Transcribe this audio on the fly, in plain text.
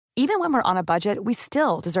Even when we're on a budget, we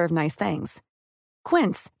still deserve nice things.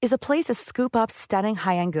 Quince is a place to scoop up stunning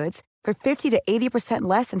high-end goods for 50 to 80%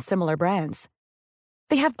 less than similar brands.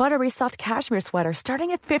 They have buttery soft cashmere sweaters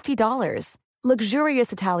starting at $50,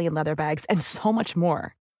 luxurious Italian leather bags, and so much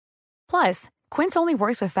more. Plus, Quince only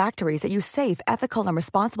works with factories that use safe, ethical, and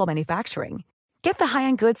responsible manufacturing. Get the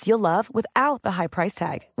high-end goods you'll love without the high price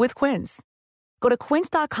tag with Quince. Go to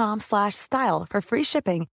quince.com/style for free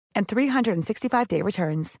shipping and 365-day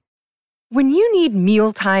returns. When you need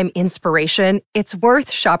mealtime inspiration, it's worth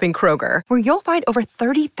shopping Kroger, where you'll find over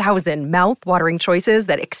 30,000 mouth-watering choices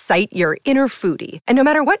that excite your inner foodie. And no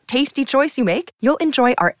matter what tasty choice you make, you'll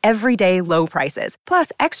enjoy our everyday low prices,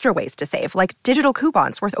 plus extra ways to save, like digital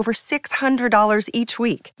coupons worth over $600 each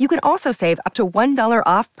week. You can also save up to $1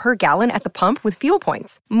 off per gallon at the pump with fuel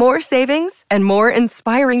points. More savings and more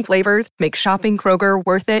inspiring flavors make shopping Kroger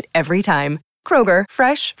worth it every time. Kroger,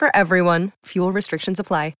 fresh for everyone. Fuel restrictions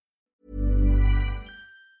apply.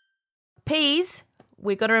 Peas,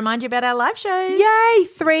 we've got to remind you about our live shows. Yay,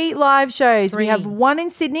 3 live shows. 3. We have one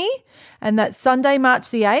in Sydney, and that's Sunday,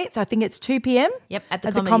 March the 8th. I think it's 2 p.m. Yep, at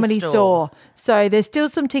the Comedy Store. So there's still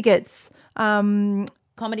some tickets.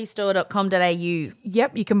 Comedystore.com.au.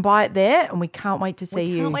 Yep, you can buy it there, and we can't wait to see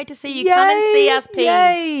you. Can't wait to see you. Come and see us, Peas.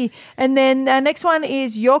 Yay! And then our next one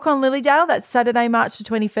is York on Lilydale. That's Saturday, March the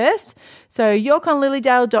 21st. So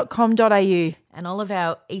yorkonlilydale.com.au. And all of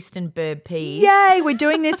our Eastern Burb Peas. Yay! We're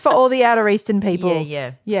doing this for all the outer Eastern people.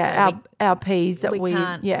 Yeah. Yeah, So our peas that we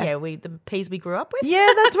can't. Yeah. The peas we grew up with. Yeah,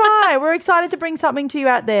 that's right. We're excited to bring something to you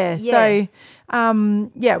out there. Yeah. So,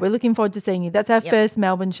 we're looking forward to seeing you. That's our first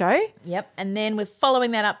Melbourne show. Yep. And then we're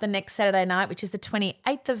following that up the next Saturday night, which is the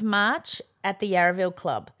 28th of March at the Yarraville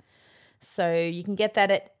Club. So you can get that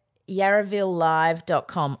at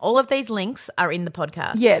yarravillelive.com. All of these links are in the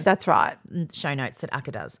podcast. Yeah, that's right. Show notes that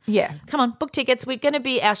Akka does. Yeah. Come on, book tickets. We're going to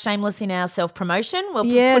be our shameless in our self-promotion. We're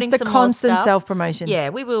Yes, putting the some constant more stuff. self-promotion. Yeah,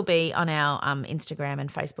 we will be on our Instagram and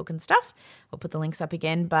Facebook and stuff. We'll put the links up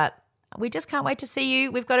again, but we just can't wait to see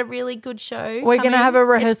you. We've got a really good show. We're going to have a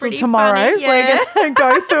rehearsal pretty tomorrow. funny, yeah. We're going to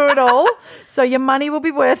go through it all. So your money will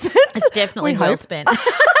be worth it. It's definitely We well hope. spent.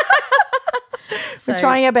 We're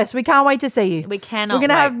trying our best. We can't wait to see you. We cannot We're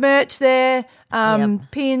going to wait. have merch there, Yep.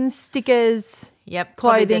 pins, stickers, Yep,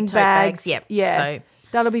 probably the clothing, tote bags. Yep. Yeah. So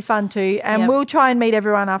That'll be fun too. And Yep. we'll try and meet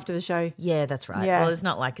everyone after the show. yeah, that's right. Yeah. Well, it's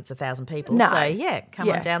not like it's 1,000 people. No. So yeah, come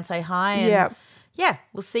Yeah. on down, say hi, and Yep. yeah,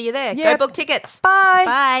 we'll see you there. Yep. Go book tickets. Bye.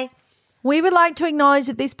 Bye. We would like to acknowledge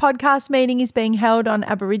that this podcast meeting is being held on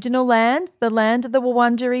Aboriginal land, the land of the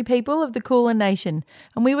Wurundjeri people of the Kulin Nation,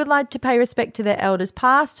 and we would like to pay respect to their elders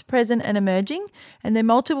past, present and emerging, and their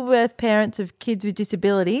multiple birth parents of kids with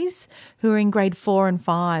disabilities who are in grade 4 and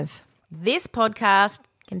 5. This podcast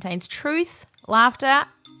contains truth, laughter,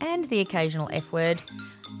 and the occasional F word.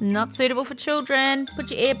 Not suitable for children.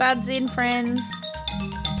 Put your earbuds in, friends.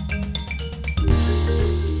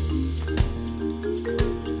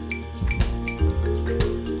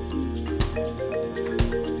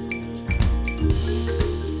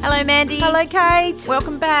 Hello, Mandy. Hello, Kate.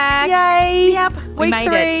 Welcome back. Yay. Yep. We Week made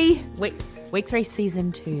 3. it. Week 3,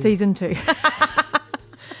 season 2. Season 2.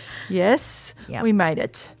 Yes, Yep. we made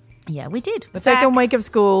it. Yeah, we did. We're Second back. week of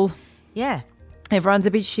school. Yeah. Everyone's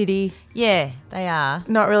a bit shitty. Yeah, they are.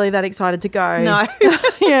 Not really that excited to go. No.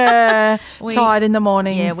 Yeah. We- Tired in the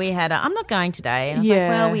mornings. Yeah, we had I'm not going today. And I was Yeah.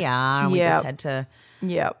 like, well, we are. And we Yep. just had to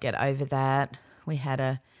Yep. get over that. We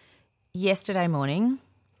had yesterday morning,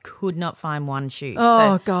 could not find one shoe.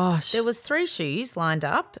 Oh, So gosh. there was 3 shoes lined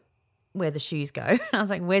up where the shoes go. I was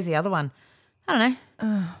like, where's the other one? I don't know.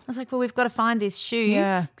 I was like, well, we've got to find this shoe.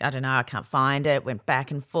 Yeah. I don't know. I can't find it. Went back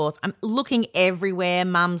and forth. I'm looking everywhere.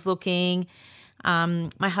 Mum's looking.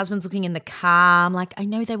 My husband's looking in the car. I'm like, I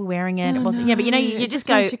know they were wearing it. It wasn't. Yeah, but you know, you just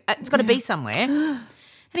go, makes you- it's got to be somewhere.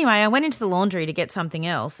 Anyway, I went into the laundry to get something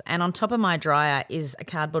else, and on top of my dryer is a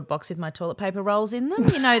cardboard box with my toilet paper rolls in them.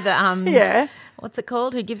 You know the Yeah. what's it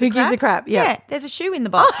called? Who gives Who a crap? gives a crap, yeah. Yeah, there's a shoe in the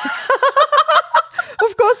box.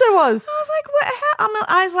 Of course there was. I was like, what?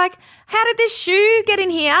 I was like, how did this shoe get in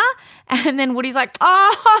here? And then Woody's like,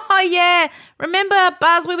 oh, yeah. Remember,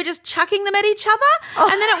 Buzz, we were just chucking them at each other?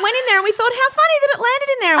 And then it went in there and we thought, how funny that it landed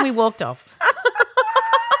in there, and we walked off.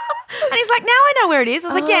 And he's like, now I know where it is.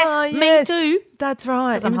 I was like, yeah, Oh, me yes. too. That's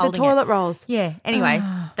right. 'Cause I'm And the holding toilet it. rolls. Yeah. Anyway,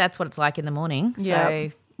 that's what it's like in the morning. Yeah.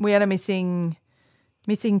 So We had a missing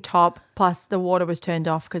top, plus the water was turned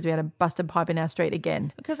off because we had a busted pipe in our street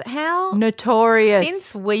again. because how Notorious.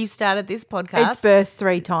 since we've started this podcast, It's burst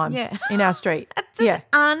 3 times Yeah. in our street. It's just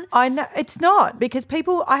I know it's not, because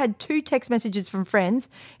I had 2 text messages from friends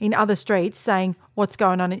in other streets saying, what's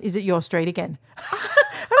going on? Is it your street again?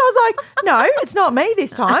 I was like, no, it's not me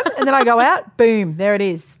this time. And then I go out, boom, there it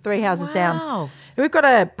is, 3 houses down. Wow. We've got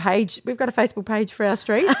a Facebook page for our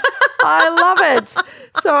street. I love it.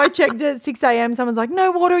 So I checked at 6 a.m. Someone's like,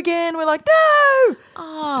 no water again. We're like, no.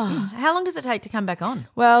 Oh, how long does it take to come back on?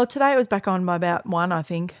 Well, today it was back on by about 1, I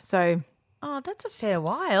think. So, Oh, that's a fair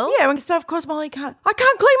while. yeah, so of course Molly I can't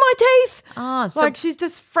clean my teeth. Oh, so Like she's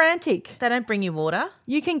just frantic. they don't bring you water?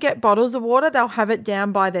 You can get bottles of water. They'll have it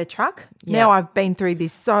down by their truck. Yeah. Now I've been through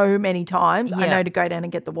this so many times. I Yeah. know to go down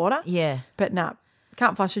and get the water. Yeah. But no,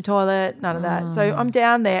 can't flush the toilet, none of that. So I'm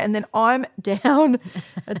down there and then I'm down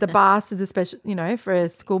at the bus with the special, for a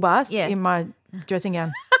school bus Yeah. in my dressing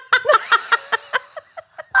gown.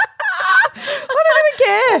 I don't even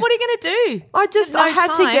care. What are you going to do? I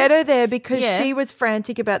had to get her there because Yeah. she was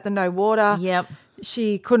frantic about the no water. Yep.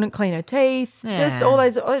 She couldn't clean her teeth. Just Yeah. all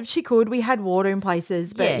those. She could. We had water in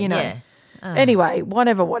places, but Yeah. Anyway,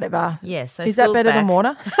 whatever. Yeah, so is that school's better than back.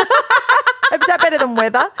 water? Is that better than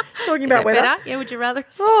weather? Talking about weather. Better? Yeah, would you rather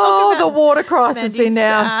us Oh, talk the about water crisis in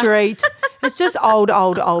our Mandy's, street. It's just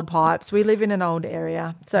old pipes. We live in an old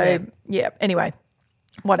area. So, Yeah. anyway,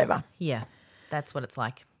 whatever. Yeah, that's what it's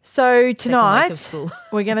like. So week tonight of school.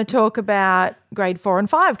 we're going to talk about grade 4 and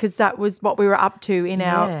 5 because that was what we were up to in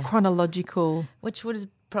our Yeah. chronological. Which would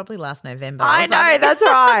probably last November. I or know, something. that's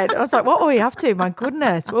right. I was like, what were we up to? My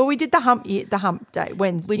goodness. Well, we did the hump day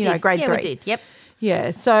when, We did. grade 3. We did. Yep. Yeah.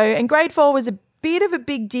 So, and grade 4 was a bit of a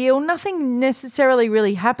big deal. Nothing necessarily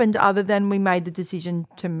really happened other than we made the decision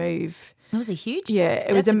to move. It was a huge. Yeah,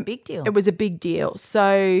 it was a big deal. It was a big deal.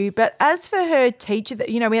 So, but as for her teacher,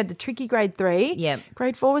 we had the tricky grade 3. Yep.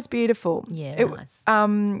 Grade 4 was beautiful. Yeah, nice.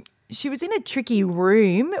 She was in a tricky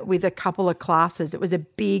room with a couple of classes. It was a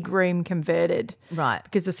big room converted. Right.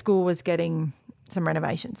 Because the school was getting some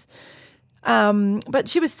renovations. But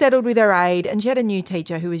she was settled with her aide and she had a new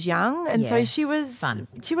teacher who was young. And so Yeah. she was Fun.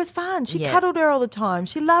 She was fun. She Yeah. cuddled her all the time.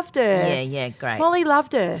 She loved her. Yeah, great. Molly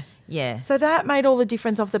loved her. Yeah. So that made all the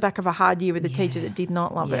difference off the back of a hard year with a teacher that did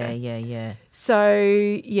not love her. Yeah. So,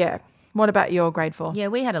 yeah. What about your grade 4? Yeah,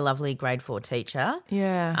 we had a lovely grade 4 teacher.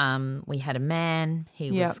 Yeah. We had a man. He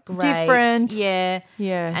Yeah. was great. Different. Yeah.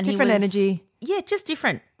 Yeah. And he Different was- energy. Yeah, just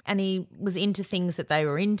different. And he was into things that they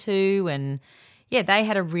were into. And yeah, they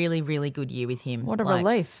had a really, really good year with him. What a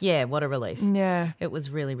relief. Yeah, what a relief. Yeah. It was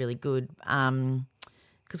really, really good.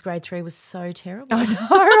 Because grade 3 was so terrible. I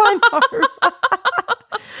know.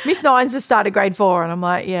 Miss Nines just started grade 4 and I'm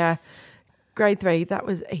like, yeah, grade 3, that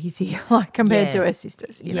was easy, like compared to her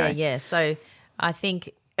sisters, you know. Yeah. So I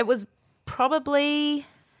think it was probably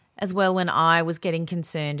as well when I was getting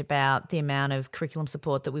concerned about the amount of curriculum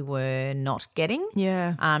support that we were not getting.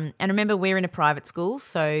 Yeah. And remember, we're in a private school,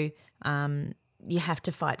 so you have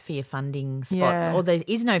to fight for your funding spots, Yeah. or there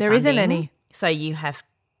is no There funding. isn't any. So you have,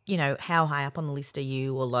 how high up on the list are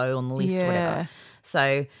you or low on the list, Yeah. whatever.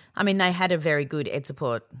 So, I mean, they had a very good ed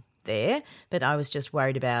support there, but I was just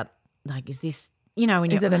worried about, like, is this,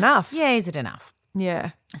 when Is it enough? Yeah, is it enough?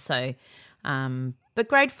 Yeah. So, but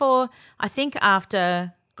grade 4, I think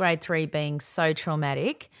after grade 3 being so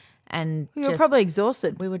traumatic and You were just- probably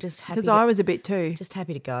exhausted. we were just happy because to- I was a bit too. just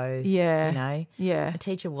happy to go. Yeah. Yeah. The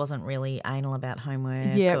teacher wasn't really anal about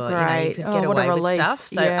homework. Yeah, or, great. You could Oh, get what a away with relief. stuff.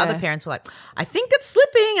 So Yeah. other parents were like, I think it's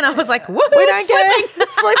slipping. And I was like, woohoo, We don't it's slipping. get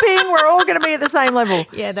slipping. We're all going to be at the same level.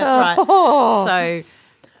 Yeah, that's Oh. right.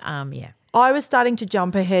 So, yeah. I was starting to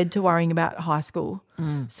jump ahead to worrying about high school.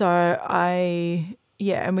 So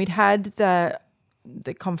and we'd had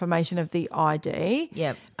the confirmation of the ID.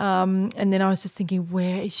 Yep. And then I was just thinking,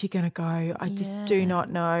 where is she going to go? I just do not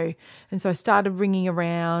know. And so I started ringing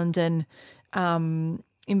around and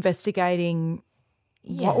investigating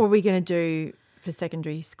what were we going to do for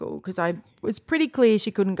secondary school, because I was pretty clear she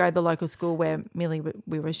couldn't go to the local school where Millie,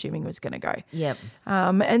 we were assuming, was going to go. Yep.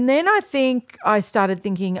 And then I think I started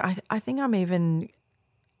thinking, I think I'm even,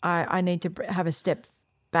 I need to have a step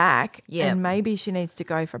back, Yep. and maybe she needs to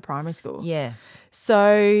go for primary school. Yeah.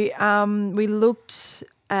 So we looked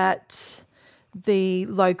at the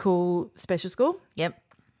local special school. Yep.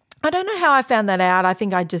 I don't know how I found that out. I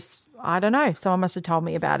think I don't know. Someone must have told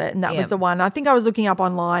me about it, and that Yep. was the one. I think I was looking up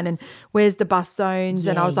online and where's the bus zones,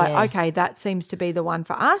 and I Yeah, was like, yeah. okay, that seems to be the one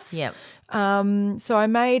for us. Yep. So I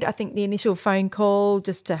made, I think, the initial phone call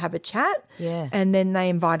just to have a chat. Yeah. And then they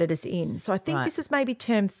invited us in. So I think Right. this was maybe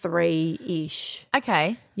term 3-ish.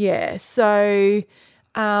 Okay. Yeah. So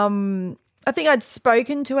I think I'd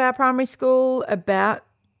spoken to our primary school about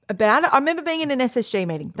it. I remember being in an SSG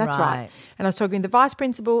meeting. That's right. Right. And I was talking to the vice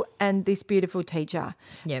principal and this beautiful teacher.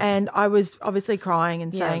 Yep. And I was obviously crying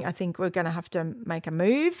and Yeah. saying, I think we're going to have to make a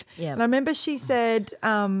move. Yep. And I remember she said,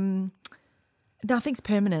 nothing's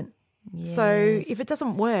permanent. So if it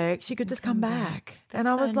doesn't work, she could just come back. And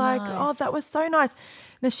I was like, oh, that was so nice.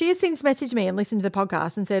 Now, she has since messaged me and listened to the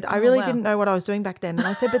podcast and said, I really didn't know what I was doing back then. And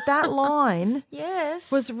I said, but that line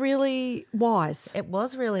was really wise. It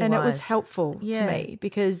was really and wise. it was helpful to me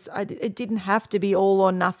because it didn't have to be all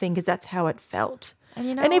or nothing because that's how it felt.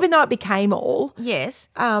 And even though it became all,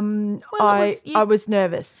 I was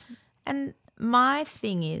nervous. And my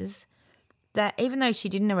thing is that even though she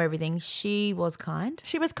didn't know everything, she was kind.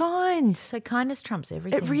 She was kind. So kindness trumps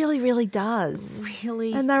everything. It really, really does.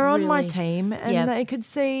 Really, and they were on my team and they could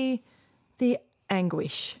see the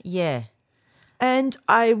anguish. Yeah. And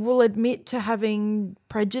I will admit to having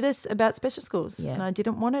prejudice about special schools. Yeah. And I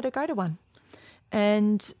didn't want her to go to one.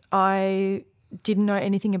 And I didn't know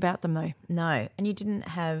anything about them though. No. And you didn't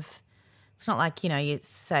have... It's not like, you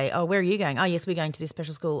say, oh, where are you going? Oh, yes, we're going to this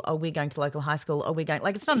special school. Oh, we're going to local high school. Oh, we're going...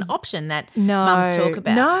 Like, it's not an option that mums talk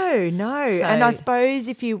about. No. So, and I suppose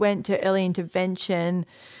if you went to early intervention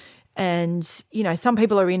and, some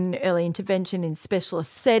people are in early intervention in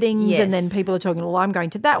specialist settings and then people are talking, well, I'm going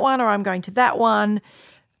to that one or I'm going to that one.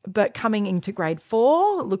 But coming into grade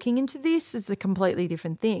 4, looking into this is a completely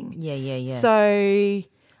different thing. Yeah. So...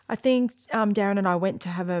 I think Darren and I went to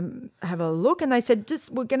have a look and they said,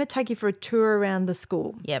 we're going to take you for a tour around the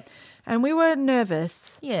school. Yep. And we were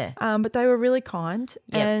nervous. Yeah. But they were really kind.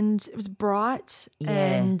 Yep. And it was bright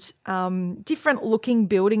and different looking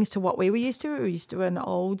buildings to what we were used to. We were used to an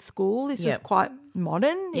old school. This was quite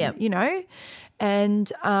modern,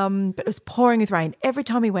 And but it was pouring with rain. Every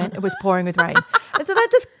time we went, it was pouring with rain. And so that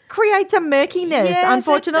just creates a murkiness,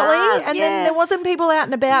 unfortunately. It does, and then there wasn't people out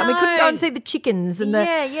and about. No. We couldn't go and see the chickens and the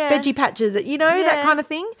veggie patches, that kind of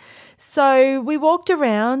thing. So we walked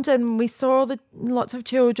around and we saw lots of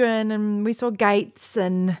children and we saw gates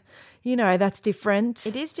and, that's different.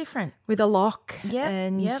 It is different. With a lock. Yep.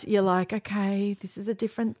 And you're like, okay, this is a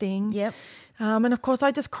different thing. Yep. And, of course,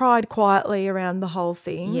 I just cried quietly around the whole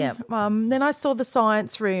thing. Yep. Then I saw the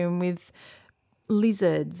science room with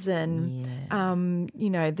lizards and,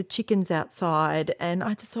 the chickens outside. And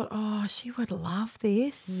I just thought, oh, she would love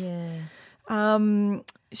this. Yeah.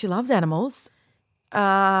 She loves animals.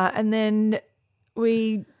 And then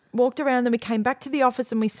we walked around, then we came back to the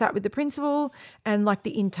office and we sat with the principal and like the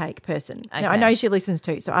intake person. Okay. Now, I know she listens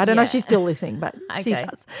too, so I don't know if she's still listening, but she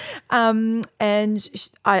does.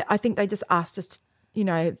 I think they just asked us,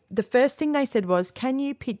 the first thing they said was, can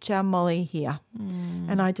you picture Molly here?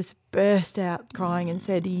 And I just burst out crying and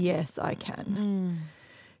said, yes, I can.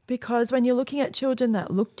 Because when you're looking at children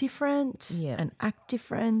that look different and act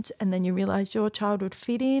different and then you realise your child would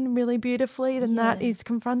fit in really beautifully, then that is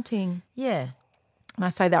confronting. Yeah. And I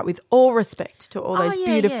say that with all respect to all those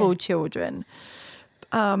beautiful children.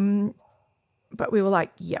 But we were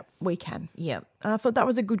like, yep, we can. Yep. And I thought that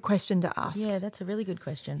was a good question to ask. Yeah, that's a really good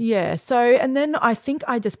question. Yeah. So, and then I think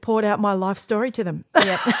I just poured out my life story to them.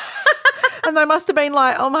 Yep. And they must have been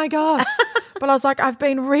like, oh, my gosh. But I was like, I've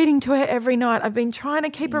been reading to her every night. I've been trying to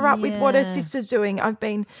keep her up with what her sister's doing. I've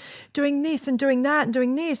been doing this and doing that and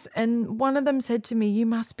doing this. And one of them said to me, you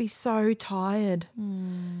must be so tired.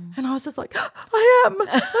 And I was just like, I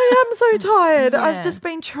am so tired. I've just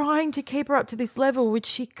been trying to keep her up to this level, which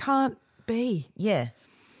she can't be. Yeah.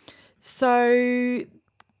 So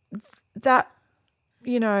that,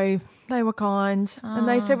 they were kind. And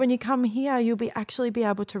they said, when you come here, you'll actually be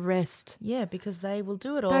able to rest. Yeah, because they will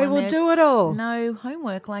do it all. They will do it all. No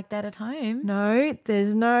homework like that at home. No,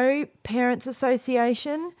 there's no parents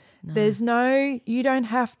association. No. There's you don't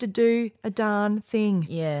have to do a darn thing.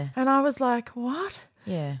 Yeah. And I was like, what?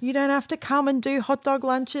 Yeah. You don't have to come and do hot dog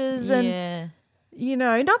lunches and,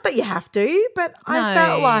 not that you have to, but I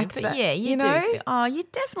felt like that. Yeah, you do. You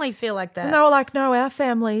definitely feel like that. And they were like, no, our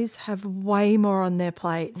families have way more on their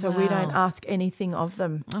plate, so we don't ask anything of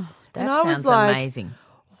them. Oh, that sounds amazing.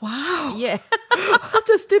 Wow. Yeah. I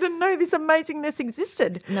just didn't know this amazingness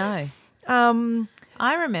existed. No.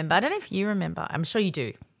 I remember, I don't know if you remember, I'm sure you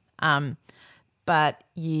do, but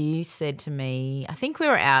you said to me, I think we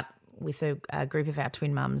were out with a group of our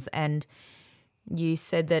twin mums and you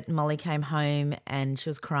said that Molly came home and she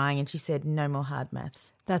was crying and she said, no more hard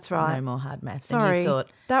maths. That's right. No more hard maths. Sorry. And you thought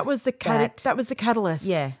that was the catalyst.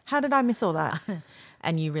 Yeah. How did I miss all that?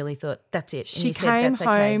 And you really thought, that's it. She and you came said,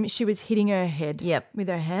 that's home, okay. she was hitting her head with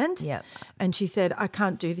her hand. Yep. And she said, I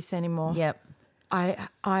can't do this anymore. Yep.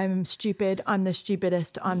 I'm stupid. I'm the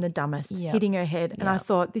stupidest. I'm the dumbest. Hitting her head. And I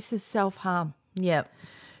thought, this is self-harm. Yep.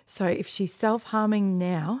 So if she's self-harming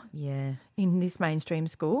now in this mainstream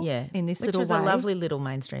school, in this little way. Which was a lovely little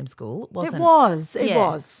mainstream school, wasn't it? It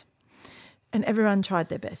was. And everyone tried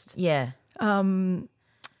their best. Yeah.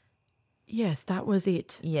 Yes, that was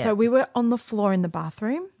it. Yeah. So we were on the floor in the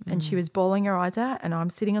bathroom and she was bawling her eyes out and I'm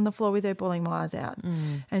sitting on the floor with her bawling my eyes out.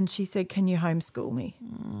 And she said, can you homeschool me?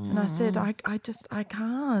 And I said, I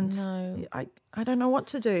can't. No. I don't know what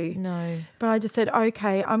to do. No. But I just said,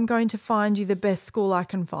 okay, I'm going to find you the best school I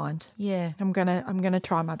can find. Yeah. I'm gonna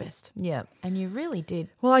try my best. Yeah. And you really did.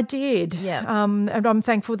 Well, I did. Yeah. And I'm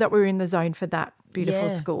thankful that we were in the zone for that beautiful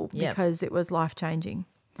Yeah. school Yep. because it was life-changing.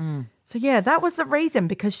 So, yeah, that was the reason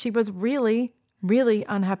because she was really, really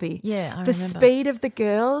unhappy. Yeah, I The remember. speed of the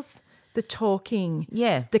girls, the talking,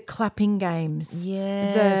 Yeah. the clapping games,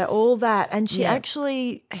 Yes. all that. And she Yeah.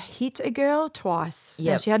 actually hit a girl twice.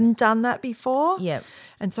 Now, Yep. she hadn't done that before. Yep.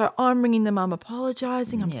 And so I'm ringing the mum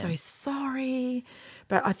apologising. I'm so sorry.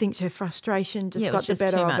 But I think her frustration just Yeah, it got was the just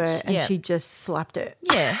better too of much. her and Yeah. she just slapped it.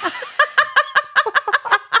 Yeah.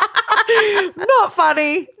 Not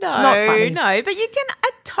funny. Not funny. No, but you can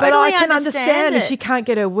totally But I can understand it. if she can't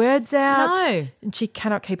get her words out. No. And she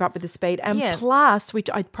cannot keep up with the speed. And Yeah. plus, which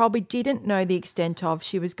I probably didn't know the extent of,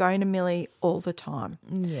 she was going to Millie all the time.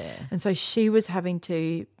 Yeah. And so she was having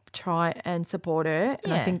to try and support her.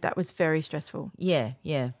 And I Yeah. think that was very stressful Yeah.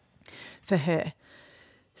 Yeah. for her.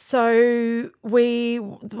 So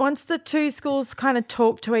once the two schools kind of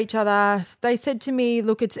talked to each other, they said to me,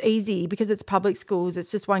 look, it's easy because it's public schools. It's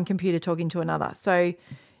just one computer talking to another. So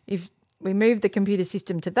if we move the computer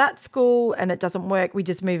system to that school and it doesn't work, we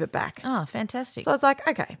just move it back. Oh, fantastic. So I was like,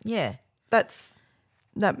 okay, Yeah. that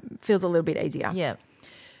feels a little bit easier. Yeah.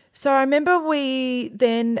 So I remember we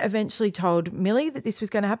then eventually told Millie that this was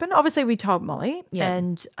going to happen. Obviously, we told Molly Yeah.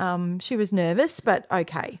 and she was nervous, but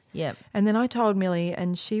okay. Yeah. And then I told Millie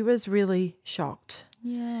and she was really shocked.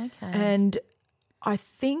 Yeah. Okay. And I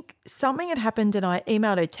think something had happened and I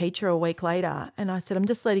emailed her teacher a week later and I said, I'm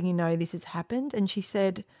just letting you know this has happened. And she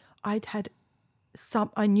said,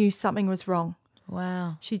 I knew something was wrong.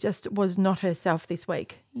 Wow. She just was not herself this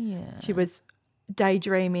week. Yeah. She was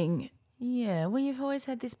daydreaming. Yeah. Well, you've always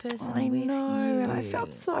had this person I with know, you. and I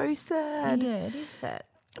felt so sad Yeah, it is sad.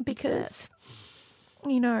 because,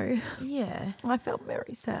 you know, Yeah. I felt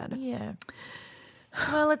very sad. Yeah.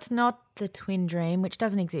 Well, it's not the twin dream, which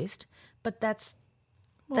doesn't exist, but that's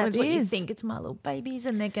it what you is. think. It's my little babies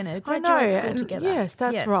and they're going to I know, graduate school and together. yes,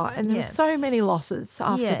 that's Yeah. right. And there Yeah. were so many losses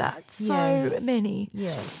after Yeah. that, so Yeah. many.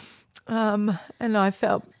 Yeah. And I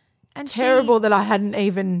felt And terrible that I hadn't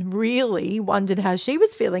even really wondered how she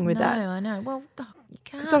was feeling with No, that. I know. Well, you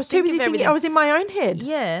can't. Because I was too busy thinking, I was in my own head,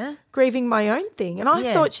 Yeah. grieving my own thing. And I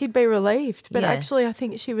Yeah. thought she'd be relieved, but Yeah. actually I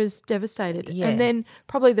think she was devastated. Yeah. And then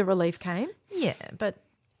probably the relief came Yeah, but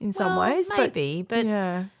in some well, ways. maybe, but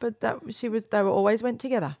yeah, but they were always went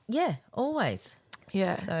together. yeah, always.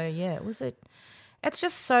 Yeah. So yeah, it's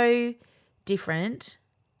just so different.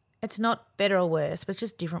 It's not better or worse, but it's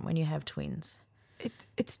just different when you have twins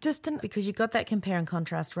It's just because you've got that compare and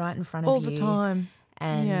contrast right in front of all you the time.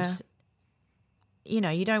 and Yeah. you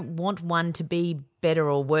know, you don't want one to be better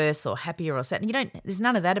or worse or happier or sad. There's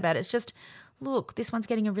none of that about it. It's just, look, this one's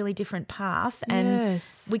getting a really different path and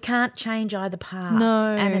Yes. we can't change either path.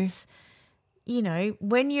 No. And it's, you know,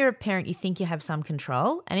 when you're a parent, you think you have some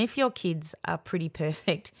control. And if your kids are pretty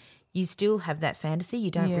perfect, you still have that fantasy.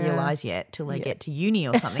 You don't Yeah. realise yet till they get to uni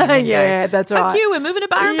or something. And then Yeah, go, that's fuck right. you, we're moving to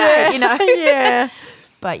Byron Bay, you know. yeah.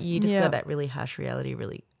 But you just Yeah. got that really harsh reality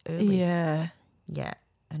really early. Yeah. Yeah.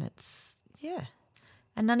 And it's, yeah.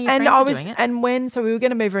 And none of your And friends I are was, doing it. and when, so we were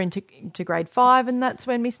going to move her into grade 5, and that's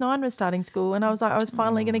when Miss 9 was starting school, and I was like, I was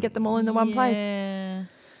finally going to get them all in the one place. Yeah.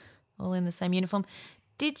 All in the same uniform.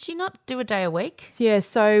 Did she not do a day a week? Yeah,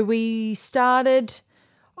 so we started.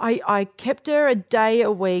 I kept her a day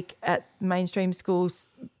a week at mainstream schools.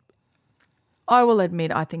 I will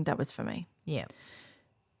admit, I think that was for me. Yeah.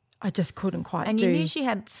 I just couldn't quite And do. you knew she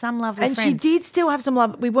had some lovely And friends. she did still have some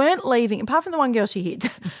love. We weren't leaving, apart from the one girl she hit.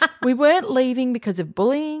 We weren't leaving because of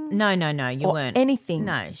bullying. No, you or weren't. anything.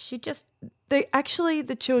 No, she just,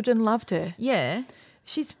 The children loved her. yeah.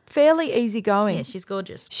 She's fairly easygoing. Yeah, she's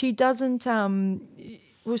gorgeous. She doesn't.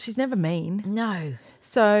 Well, she's never mean. No.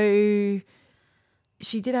 So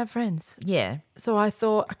she did have friends. Yeah. So I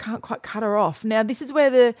thought I can't quite cut her off. Now this is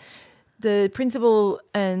where the principal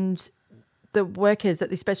and the workers at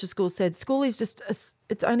the special school said school is just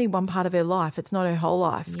it's only one part of her life. It's not her whole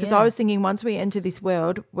life. Because Yeah. I was thinking once we enter this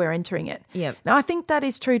world, we're entering it. Yep. Now I think that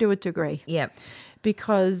is true to a degree. Yeah.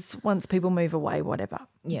 Because once people move away, whatever.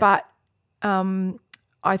 Yeah. But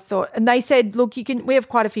I thought, and they said, look, we have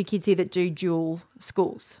quite a few kids here that do dual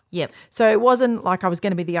schools. Yep. So it wasn't like I was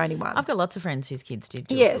going to be the only one. I've got lots of friends whose kids did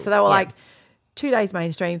dual Yeah, schools. so they were Yep. like 2 days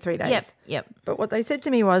mainstream, 3 days. Yep. But what they said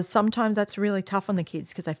to me was sometimes that's really tough on the kids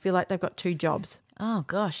because they feel like they've got 2 jobs. Oh,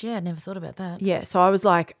 gosh, yeah, I never thought about that. Yeah, so I was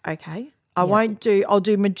like, okay, I'll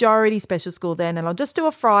do majority special school then, and I'll just do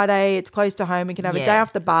a Friday. It's close to home. We can have a day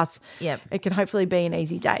off the bus. Yep. It can hopefully be an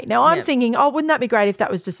easy day. Now I'm thinking, wouldn't that be great if that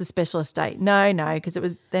was just a specialist day? No, because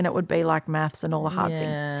it would be like maths and all the hard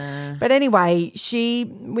things. But anyway,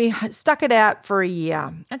 we stuck it out for a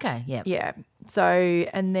year. Okay, yeah. Yeah. So,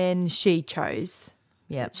 and then she chose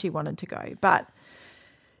that she wanted to go. But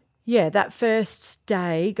yeah, that first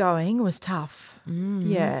day going was tough.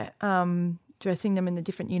 Yeah. Dressing them in the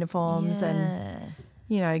different uniforms and,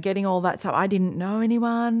 getting all that stuff. I didn't know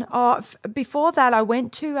anyone. Before that, I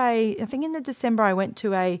went to I think in December, I went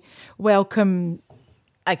to a welcome.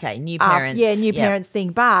 Okay, new parents. New parents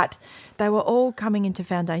thing. But they were all coming into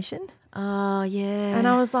foundation. Oh, yeah. And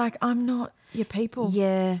I was like, I'm not your people.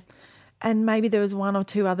 Yeah. And maybe there was one or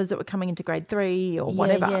two others that were coming into grade 3 or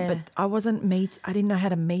whatever. But I I didn't know how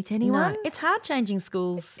to meet anyone. No, it's hard changing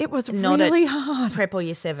schools. It was not really at hard. Prep or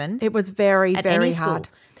year 7. It was very, at very any hard.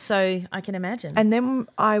 School. So I can imagine. And then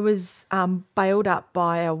I was bailed up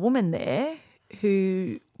by a woman there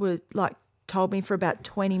who was told me for about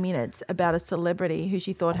 20 minutes about a celebrity who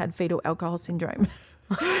she thought had fetal alcohol syndrome.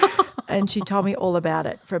 And she told me all about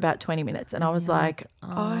it for about 20 minutes. And I was like,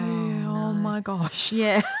 oh my gosh.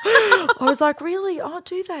 Yeah. I was like, really? Oh,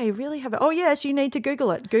 do they really have it? Oh, yes, you need to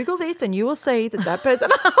Google it. Google this and you will see that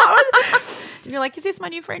person. You're like, is this my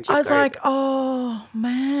new friendship I was group? like, oh,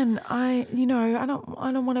 man, I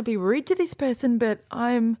don't want to be rude to this person, but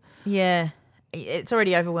I'm. Yeah. It's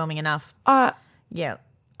already overwhelming enough. Yeah.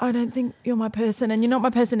 I don't think you're my person, and you're not my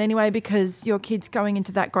person anyway because your kid's going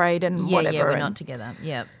into that grade and whatever. Yeah, we're not together.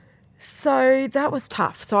 Yeah. So that was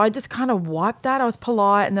tough. So I just kind of wiped that. I was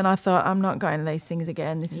polite, and then I thought, I'm not going to these things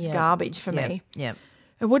again. This is garbage for me. Yeah.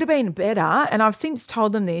 It would have been better, and I've since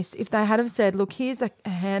told them this, if they had have said, look, here's a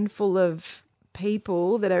handful of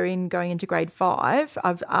people that are going into grade 5.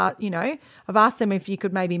 I've asked them if you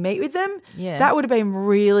could maybe meet with them. Yeah. That would have been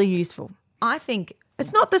really useful. I think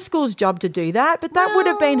it's not the school's job to do that, but that would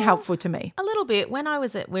have been helpful to me. a little bit. When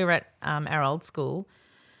we were at our old school,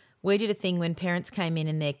 we did a thing when parents came in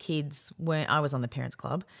and their kids weren't. I was on the parents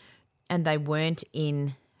club, and they weren't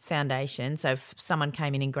in foundation. So if someone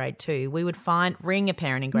came in grade 2, we would ring a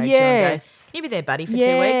parent in grade 2 and go, "You be their buddy for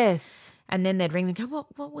 2 weeks." And then they'd ring them and go,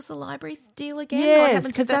 what was the library deal again? Yes,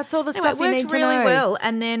 because that's all the stuff you need to know. It worked really well.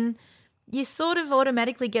 And then you sort of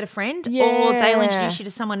automatically get a friend or they'll introduce you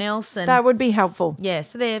to someone else. And that would be helpful. Yeah,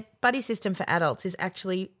 so their buddy system for adults is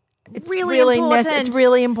actually really important. It's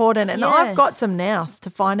really important. And I've got some nous to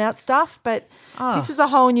find out stuff, but this was a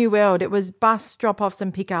whole new world. It was bus drop-offs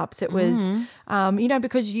and pickups. It was,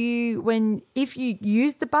 because if you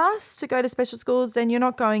use the bus to go to special schools, then you're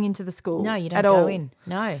not going into the school. No, you don't at go all. in.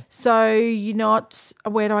 No. So you're not,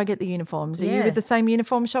 where do I get the uniforms? Are you with the same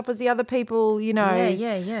uniform shop as the other people?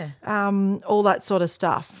 Yeah. All that sort of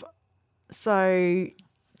stuff. So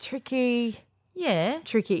tricky. Yeah.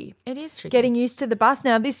 Tricky. It is tricky. Getting used to the bus.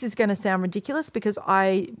 Now, this is going to sound ridiculous because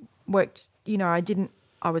I worked,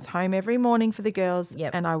 I was home every morning for the girls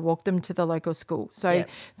and I walked them to the local school. So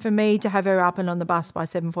for me to have her up and on the bus by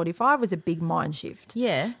 7:45 was a big mind shift.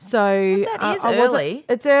 Yeah. So that is early.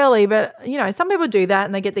 It's early, but, some people do that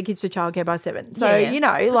and they get their kids to childcare by 7. So,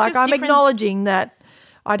 I'm acknowledging that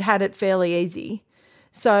I'd had it fairly easy.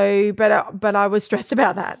 So, but I was stressed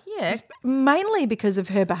about that. Yeah. Mainly because of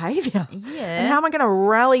her behaviour. Yeah. And how am I going to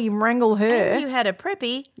wrangle her? And you had a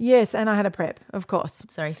preppy. Yes, and I had a prep, of course.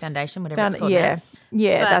 Sorry, foundation, whatever it's called. Yeah,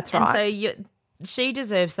 that's right. And so she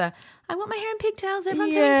deserves I want my hair in pigtails.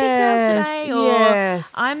 Everyone's having pigtails today. Or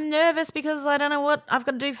I'm nervous because I don't know what I've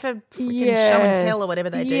got to do for freaking show and tell or whatever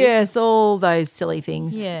they do. Yes, all those silly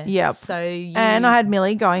things. Yeah. Yep. So and I had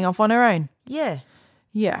Millie going off on her own. Yeah.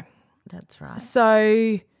 Yeah. That's right.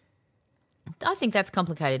 So I think that's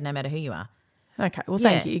complicated no matter who you are. Okay, well,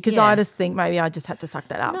 thank you, because I just think maybe I just had to suck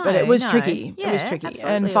that up. But it was tricky. Yeah, it was tricky.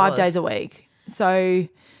 absolutely And 5 days a week. So,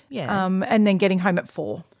 and then getting home at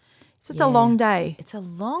 4. So it's a long day. It's a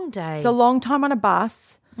long day. It's a long time on a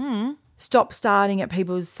bus. Stop starting at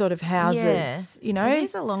people's sort of houses, It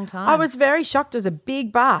is a long time. I was very shocked. It was a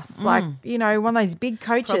big bus, like, one of those big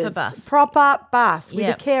coaches. Proper bus. Proper bus with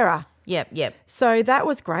a carer. Yep. So that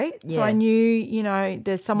was great. Yeah. So I knew,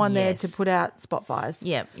 there's someone there to put out spot fires.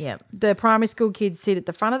 Yep. The primary school kids sit at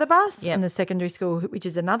the front of the bus and the secondary school, which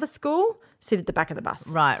is another school, sit at the back of the bus.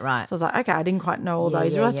 Right. So I was like, okay, I didn't quite know all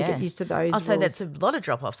those. You'll have to get used to those so rules. that's a lot of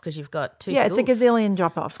drop-offs because you've got 2 schools. Yeah, it's a gazillion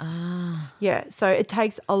drop-offs. Yeah, so it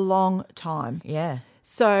takes a long time. Yeah.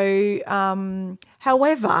 So,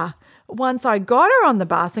 however, once I got her on the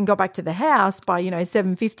bus and got back to the house by,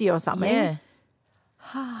 7:50 or something. Yeah.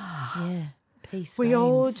 Peace. We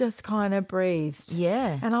all just kind of breathed.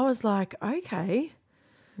 Yeah. And I was like, okay,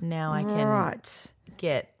 Now I can Right.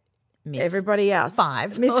 get Miss Everybody else.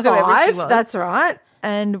 5. Miss or whoever she 5, was. that's right.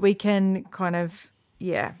 And we can kind of,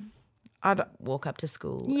 I don't, Walk up to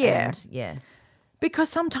school. Yeah. And, yeah. because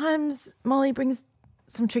sometimes Molly brings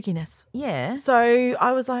some trickiness. Yeah. So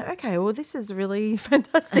I was like, okay, well, this is really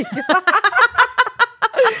fantastic.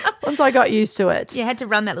 Once I got used to it. You had to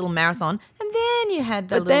run that little marathon, and then you had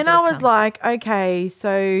the But then I was like, okay,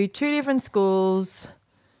 so 2 different schools.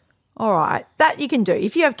 All right, that you can do.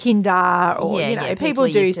 If you have kinder or, Yeah, people people are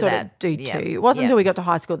do used to sort of that. do Yeah. 2. It wasn't Yeah. until we got to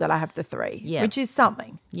high school that I have the 3, Yeah. which is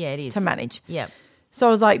something yeah, it is. to manage. Yeah. So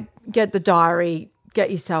I was like, get the diary, get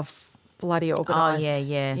yourself bloody organised.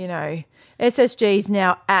 yeah. SSG's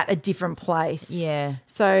now at a different place. Yeah.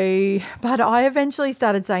 So, but I eventually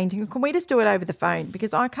started saying to him, can we just do it over the phone?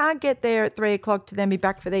 Because I can't get there at 3 o'clock to then be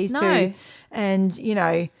back for these No. 2. And,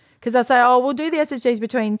 because I say, oh, we'll do the SSGs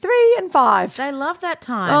between 3 and 5. They love that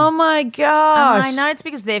time. Oh, my And gosh. I know it's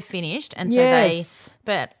because they're finished, and Yes. so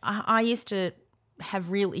but I used to have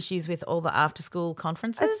real issues with all the after school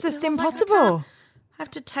conferences. It's just because I was like, I impossible. can't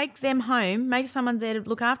have to take them home, make someone there to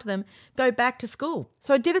look after them, go back to school.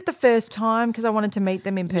 So I did it the first time because I wanted to meet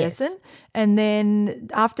them in person. And then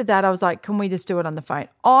after that, I was like, can we just do it on the phone?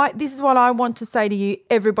 This is what I want to say to you,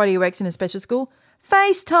 everybody who works in a special school.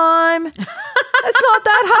 FaceTime. It's not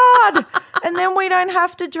that hard. And then we don't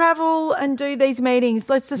have to travel and do these meetings.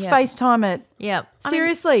 Let's just Yep. FaceTime it. Yeah.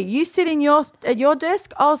 Seriously, you sit at your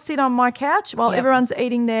desk, I'll sit on my couch while Yep. everyone's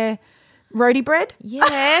eating their roti bread.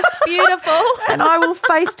 Yes, beautiful. And I will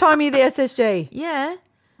FaceTime you the SSG. Yeah.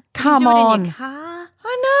 Come do it on. in your car.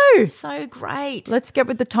 I know. So great. Let's get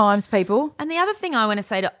with the times, people. And the other thing I want to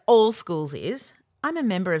say to all schools is I'm a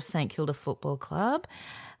member of St Kilda Football Club.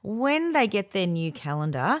 When they get their new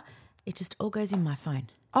calendar, it just all goes in my phone.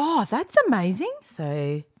 Oh, that's amazing.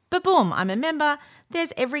 So, boom, I'm a member.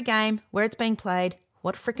 There's every game, where it's being played,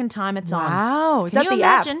 what frickin' time it's on. Wow. Is Can that you the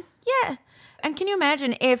app? imagine? Yeah. And can you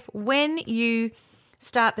imagine if when you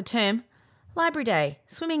start the term, library day,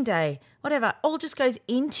 swimming day, whatever, all just goes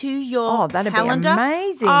into your Oh, that'd be calendar?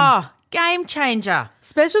 amazing. Oh, game changer.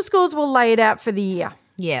 Special schools will lay it out for the year,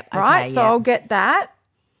 Yep. right? Okay, So yeah. I'll get that.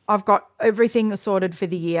 I've got everything sorted for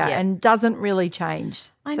the year Yeah. and doesn't really change.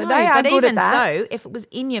 I so know, they are but good even at that. so, if it was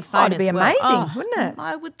in your phone it'd be as well, amazing, wouldn't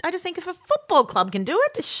it? I just think if a football club can do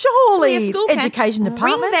it, Surely a school can. education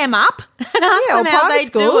department. Ring them up and ask Yeah, or them how private they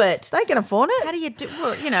schools, do it. They can afford it. How do you do?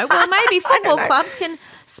 Well, maybe football clubs can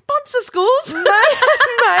sponsor schools.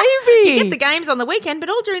 Maybe. You get the games on the weekend, but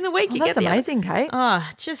all during the week you That's get the amazing, Kate. Oh,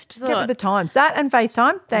 just Get with thought. the times. That and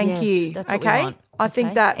FaceTime. Thank Yes, you. that's what we okay. want. I Okay.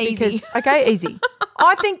 think that Easy. because easy.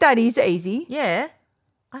 I think that is easy Yeah,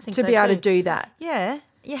 I think to so be able to too. do that. Yeah,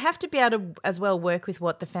 you have to be able to as well work with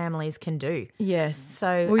what the families can do. Yes. So,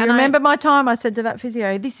 well, you and remember my time I said to that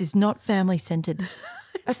physio, this is not family centered.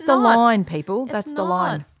 That's the not. line, people. It's That's the not.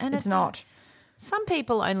 line. And it's it's- not. Some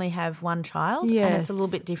people only have one child, and it's a little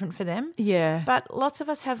Yes. bit different for them. Yeah. But lots of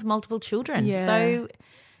us have multiple children. Yeah. So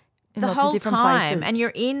In the lots of whole different time, places. and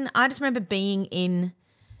you're in, I just remember being in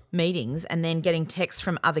meetings and then getting texts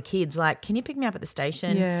from other kids like, can you pick me up at the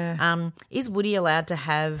station? Yeah. Is Woody allowed to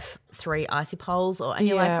have 3 icy poles? And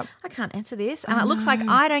you're Yeah. like, I can't answer this. And it looks like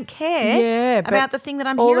I don't care Yeah, but about the thing that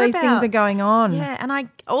I'm all here these about. things are going on. Yeah, and I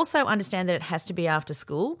also understand that it has to be after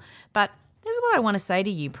school, but this is what I want to say to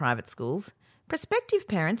you, private schools. Prospective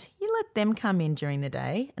parents, you let them come in during the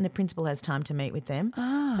day and the principal has time to meet with them. So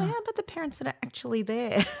how about the parents that are actually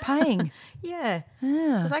there? Paying. Yeah.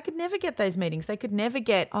 Because I could never get those meetings. They could never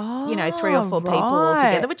get, 3 or 4 people all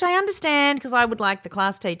right. together, which I understand because I would like the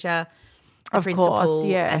class teacher, the Of principal, course,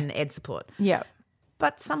 yeah. and ed support. Yeah.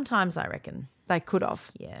 But sometimes I reckon, They could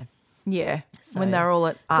have. yeah. Yeah. when they're all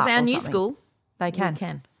at art Because our or new something. school, They we can.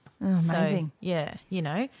 can. Oh, So, amazing. yeah,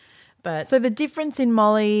 but So the difference in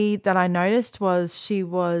Molly that I noticed was she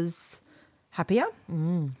was happier.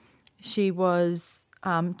 She was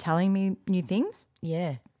telling me new things.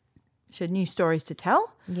 yeah, She had new stories to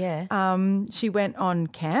tell. yeah, She went on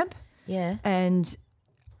camp yeah, and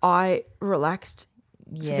I relaxed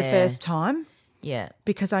yeah. for the first time Yeah.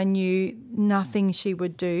 because I knew nothing she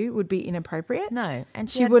would do would be inappropriate. No, and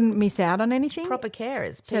She had wouldn't miss out on anything. proper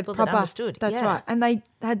carers, She had people proper- that understood. That's Yeah. right. And they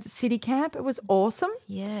had city camp. It was awesome.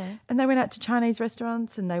 Yeah. And they went out to Chinese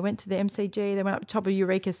restaurants and they went to the MCG. They went up top of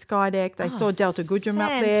Eureka Sky Deck. They saw Delta Goodrum up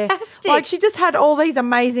there. fantastic. Like she just had all these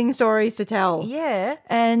amazing stories to tell. Yeah.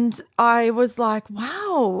 And I was like,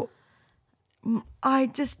 wow. I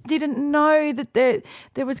just didn't know that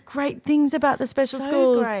there was great things about the special So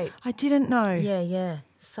schools. great. I didn't know. Yeah, yeah.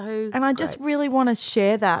 So And I just great. really want to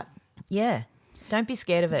share that. Yeah. Don't be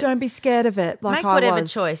scared of it. Don't be scared of it. Like Make I whatever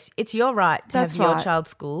was. choice. It's your right to That's have your right. child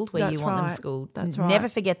schooled where That's you want them right. schooled. That's right. Never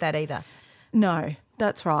forget that either. No,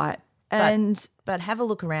 that's right. And But have a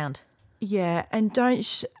look around. yeah, and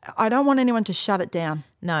I don't want anyone to shut it down.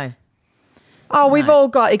 No. Oh, we've all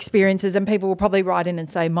got experiences, and people will probably write in and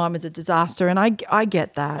say mine was a disaster, and I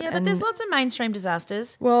get that. Yeah, but and, there's lots of mainstream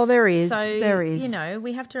disasters. well, there is, So, there is. you know,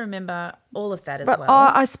 we have to remember all of that as but well.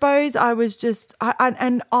 I suppose I was just,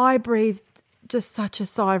 I breathed just such a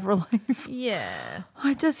sigh of relief. Yeah.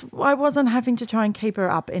 I wasn't having to try and keep her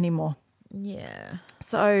up anymore. Yeah.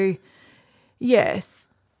 So, yes,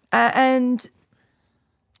 and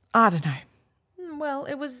I don't know. Well,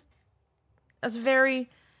 it's very...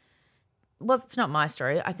 Well, it's not my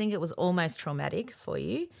story. I think it was almost traumatic for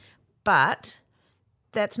you, but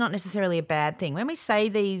that's not necessarily a bad thing. When we say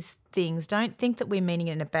these things, don't think that we're meaning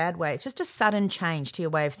it in a bad way. It's just a sudden change to your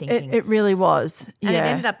way of thinking. It really was. And yeah. it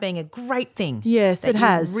ended up being a great thing. Yes, that it you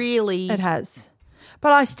has. Really. It has.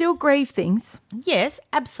 But I still grieve things. Yes,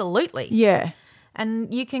 absolutely. Yeah.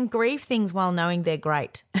 And you can grieve things while knowing they're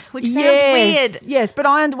great, which sounds yes, weird. Yes,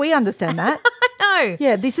 but we understand that. No.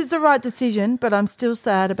 Yeah, this is the right decision, but I'm still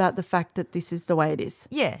sad about the fact that this is the way it is.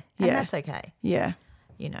 Yeah, and Yeah. that's okay. Yeah.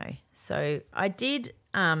 You know. So I did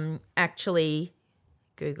actually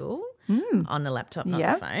Google on the laptop, not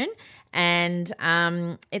Yeah. the phone, and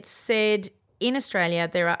it said in Australia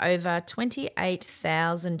there are over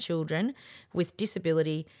 28,000 children with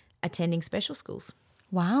disability attending special schools.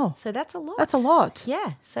 Wow. So that's a lot. That's a lot.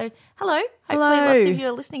 Yeah. So hello. Hopefully Hello. lots of you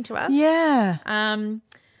are listening to us. Yeah.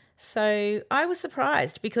 So I was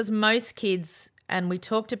surprised because most kids, and we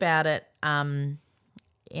talked about it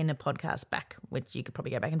in a podcast back, which you could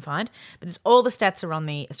probably go back and find, but all the stats are on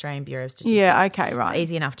the Australian Bureau of Statistics. Yeah, okay, right. It's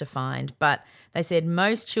easy enough to find. But they said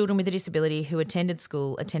most children with a disability who attended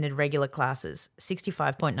school attended regular classes.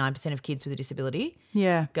 65.9% of kids with a disability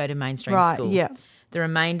Yeah. go to mainstream Right, school. yeah. The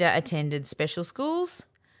remainder attended special schools.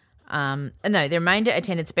 The remainder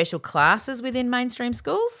attended special classes within mainstream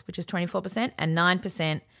schools, which is 24%, and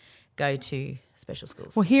 9% go to special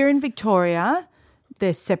schools. Well, here in Victoria,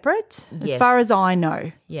 they're separate as Yes. far as I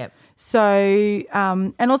know. Yep. So,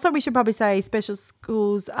 and also we should probably say special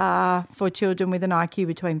schools are for children with an IQ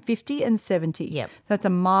between 50 and 70. Yep. That's a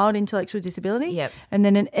mild intellectual disability. Yep. And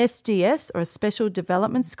then an SDS or a special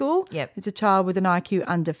development school. Yep. It's a child with an IQ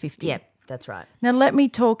under 50. Yep, that's right. Now, let me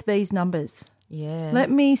talk these numbers. Yeah. Let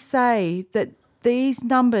me say that these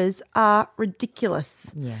numbers are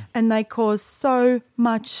ridiculous. Yeah. And they cause so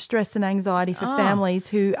much stress and anxiety for families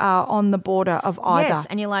who are on the border of either. Yes,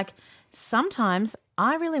 and you're like, sometimes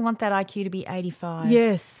I really want that IQ to be 85.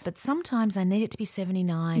 Yes. But sometimes I need it to be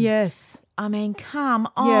 79. Yes. I mean, come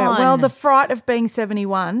on. Yeah. Well, the fright of being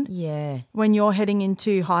 71 Yeah. when you're heading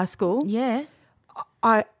into high school, Yeah.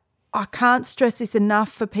 I can't stress this enough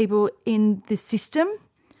for people in the system.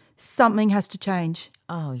 Something has to change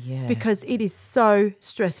Oh, yeah. because it is so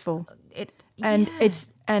stressful. And yeah.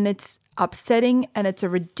 it's upsetting, and it's a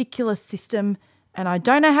ridiculous system, and I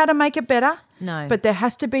don't know how to make it better. No. But there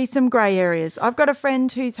has to be some grey areas. I've got a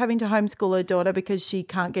friend who's having to homeschool her daughter because she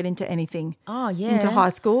can't get into anything. Oh, yeah. Into high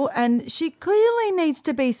school, and she clearly needs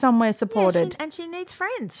to be somewhere supported. and she needs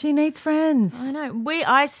friends. She needs friends. I know.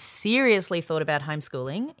 I seriously thought about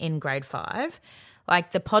homeschooling in grade 5.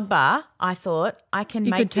 Like the pod bar, I thought I can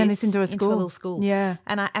You make could turn this into a school. little school. Yeah.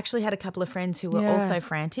 And I actually had a couple of friends who were Yeah. also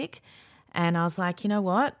frantic. And I was like, you know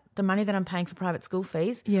what? The money that I'm paying for private school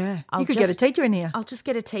fees. Yeah. I'll You could get a teacher in here. I'll just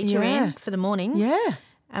get a teacher Yeah. in for the mornings. Yeah.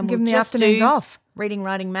 And Give we'll them the just afternoons do off. reading,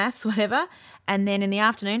 writing, maths, whatever. And then in the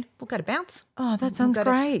afternoon, we'll go to bounce. Oh, that sounds We'll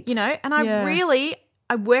go to- great. you know, and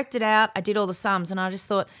I worked it out. I did all the sums, and I just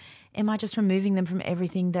thought, am I just removing them from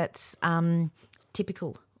everything that's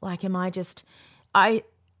typical? Like, I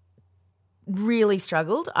really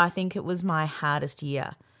struggled. I think it was my hardest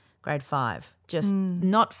year, grade 5. Just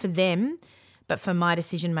not for them, but for my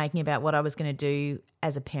decision making about what I was going to do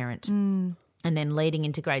as a parent. And then leading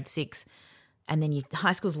into grade 6, and then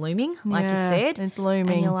high school's looming, like Yeah, you said. it's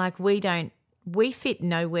looming. And you're like, we fit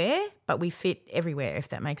nowhere, but we fit everywhere, if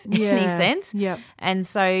that makes any Yeah, sense. yep. And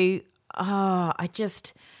so,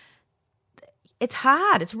 it's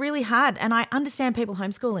hard. It's really hard. And I understand people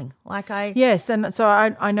homeschooling. Yes, and so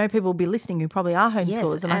I know people will be listening who probably are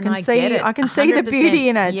homeschoolers, and I and can I see get it, I can see the 100%. beauty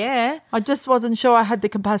in it. Yeah. I just wasn't sure I had the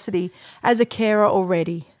capacity as a carer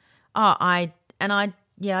already. I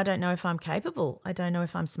don't know if I'm capable. I don't know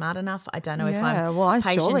if I'm smart enough. I don't know if Yeah, I'm well, I'm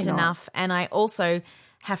surely patient not. enough. And I also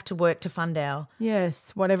have to work to fund our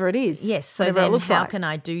Yes, whatever it is. Yes, so whatever it then looks how like. can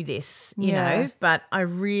I do this, you Yeah. know? But I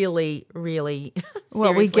really, really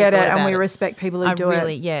Well, we seriously get it thought and about we respect people who I do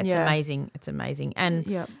really, it. yeah, it's amazing. It's amazing. And,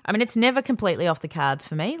 Yep. I mean, it's never completely off the cards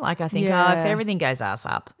for me. Like I think, Yeah. if everything goes ass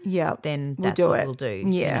up, Yeah. then We'll that's do what it. we'll do,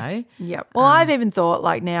 Yeah. you know? Yeah. Well, I've even thought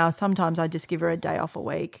like now sometimes I just give her a day off a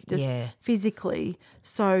week, just Yeah. physically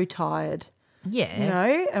so tired. Yeah. You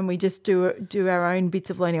know, and we just do our own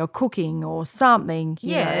bits of learning or cooking or something.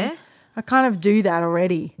 You Yeah. know. I kind of do that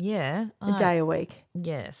already. Yeah. A day a week.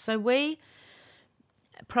 Yeah. So we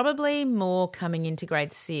probably more coming into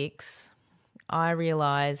grade 6, I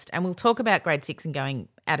realised, and we'll talk about grade 6 and going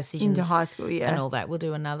our decisions Into high school, yeah. and all that. We'll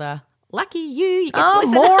do another. Lucky you get to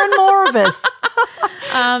listen. More and more of us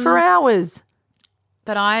for hours.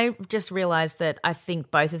 But I just realised that I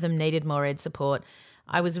think both of them needed more ed support.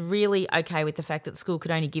 I was really okay with the fact that the school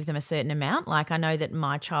could only give them a certain amount. Like I know that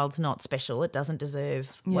my child's not special. It doesn't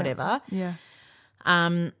deserve whatever. Yeah.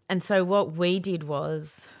 And so what we did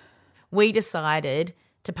was we decided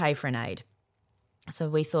to pay for an aide. So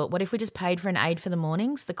we thought, what if we just paid for an aide for the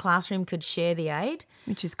mornings? The classroom could share the aide.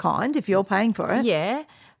 Which is kind if you're paying for it. Yeah,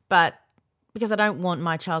 but because I don't want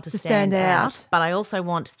my child to stand out. but I also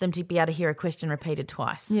want them to be able to hear a question repeated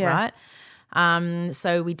twice, Yeah. right?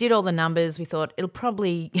 So we did all the numbers. We thought it'll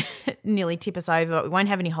probably nearly tip us over. We won't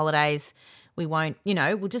have any holidays. We won't,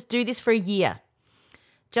 we'll just do this for a year,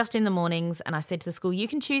 just in the mornings. And I said to the school, you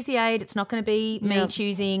can choose the aide. It's not going to be me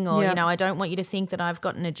choosing or, Yep. I don't want you to think that I've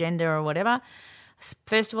got an agenda or whatever.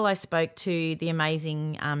 First of all, I spoke to the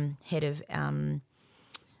amazing head of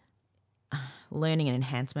learning and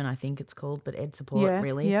enhancement, I think it's called, but ed support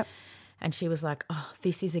really. Yep. And she was like, oh,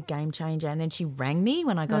 this is a game changer. And then she rang me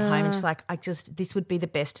when I got home and she's like, this would be the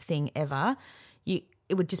best thing ever.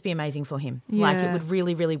 It would just be amazing for him. Like it Yeah. would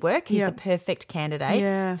really, really work. He's Yep. the perfect candidate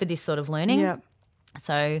Yeah. for this sort of learning. Yep.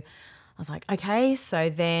 So I was like, okay. So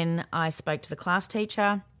then I spoke to the class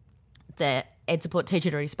teacher. The ed support teacher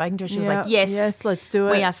had already spoken to her. She was like, Yes, let's do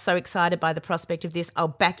it. we are so excited by the prospect of this. I'll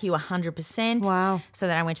back you 100%. Wow. So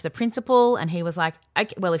then I went to the principal and he was like,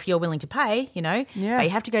 okay, well, if you're willing to pay, Yeah. but you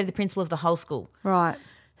have to go to the principal of the whole school. Right.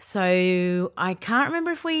 So I can't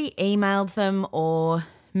remember if we emailed them or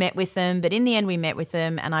met with them, but in the end we met with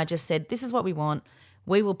them and I just said, this is what we want.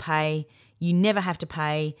 We will pay. You never have to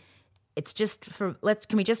pay. It's just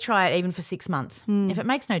can we just try it even for 6 months? If it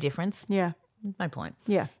makes no difference, Yeah. no point.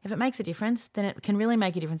 Yeah. If it makes a difference, then it can really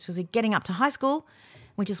make a difference because we're getting up to high school.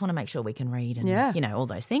 We just want to make sure we can read and, all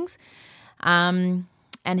those things. And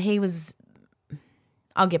he was,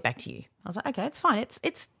 I'll get back to you. I was like, okay, it's fine.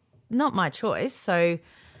 It's not my choice. So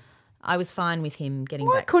I was fine with him getting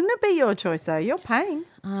Why back. couldn't it be your choice though? You're paying.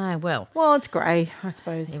 Well, Well, it's grey, I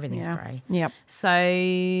suppose. everything's Yeah. grey. Yep. So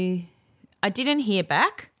I didn't hear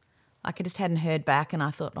back. Like I just hadn't heard back and I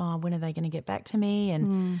thought, oh, when are they going to get back to me?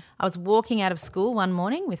 And I was walking out of school one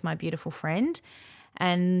morning with my beautiful friend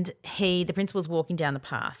and the principal was walking down the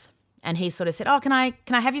path and he sort of said, oh, can I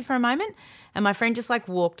have you for a moment? And my friend just like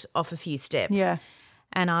walked off a few steps. Yeah.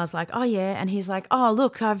 And I was like, oh, yeah. And he's like, oh,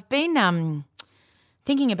 look, I've been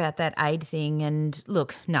thinking about that aid thing and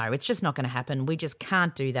look, no, it's just not going to happen. We just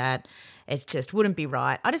can't do that. It just wouldn't be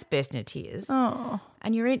right. I just burst into tears. Oh.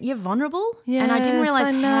 And you're vulnerable. Yes, and I didn't realise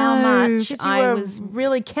I how know, much 'cause you I were was.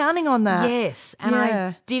 really counting on that. Yes. And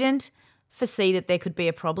Yeah. I didn't foresee that there could be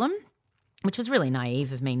a problem, which was really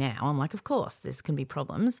naive of me now. I'm like, of course, this can be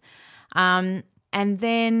problems. And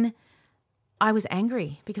then I was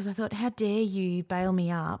angry because I thought, how dare you bail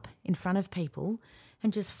me up in front of people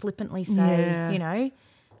and just flippantly say, Yeah.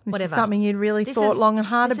 This whatever. is something you'd really This thought is- long and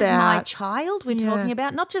hard this about. is my child we're Yeah. talking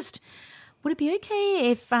about, not just would it be okay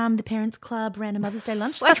if the parents' club ran a Mother's Day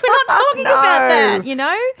lunch? Like we're not talking No. about that,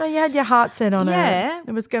 No, you had your heart set on Yeah. it.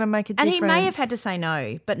 It was going to make a And difference. he may have had to say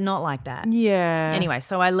no, but not like that. Yeah. Anyway,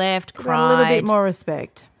 so I left, Got cried, a little bit more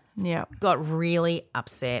respect. Yeah. got really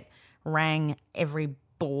upset, rang every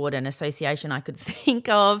board and association I could think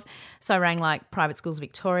of. So I rang like Private Schools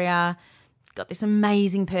Victoria, got this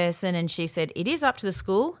amazing person and she said, it is up to the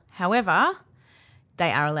school. However,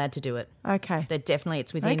 they are allowed to do it. Okay. They're definitely,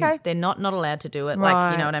 it's within, Okay. they're not allowed to do it. Like, you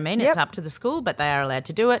Right. know what I mean? Yep. It's up to the school, but they are allowed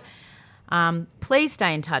to do it. Please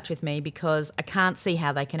stay in touch with me because I can't see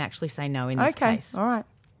how they can actually say no in this Okay. case. All right.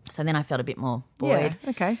 So then I felt a bit more buoyed. Yeah.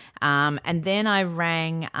 Okay. And then I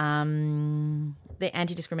rang the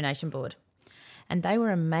Anti-Discrimination Board and they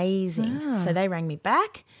were amazing. So they rang me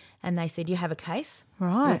back and they said, you have a case.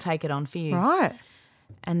 Right. We'll take it on for you. Right.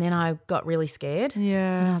 And then I got really scared.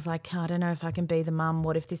 Yeah. And I was like, I don't know if I can be the mum.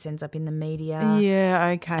 What if this ends up in the media? Yeah.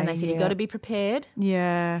 Okay. And they said, yeah. you've got to be prepared.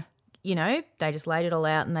 Yeah. You know, they just laid it all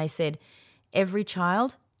out and they said, every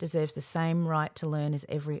child deserves the same right to learn as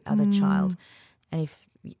every other child. And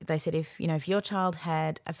if your child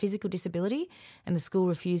had a physical disability and the school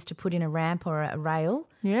refused to put in a ramp or a rail,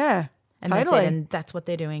 Yeah, and totally. they said, and that's what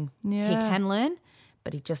they're doing. Yeah. He can learn,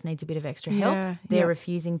 but he just needs a bit of extra help. Yeah, They're yep.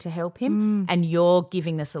 refusing to help him, and you're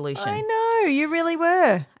giving the solution. I know, you really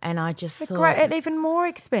were. And I just thought, Great, at even more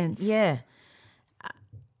expense. yeah.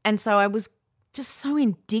 And so I was just so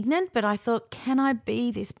indignant, but I thought, can I be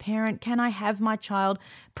this parent? Can I have my child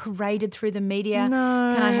paraded through the media?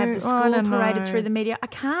 No, Can I have the I school don't paraded know. through the media? I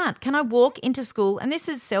can't. Can I walk into school, and this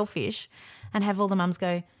is selfish, and have all the mums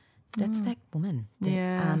go, that's that woman that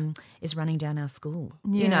Yeah. is running down our school.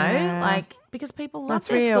 Yeah. Because people love That's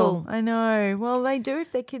their real. school. I know. Well, they do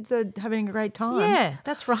if their kids are having a great time. Yeah,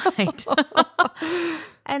 that's right.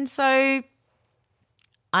 And so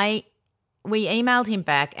we emailed him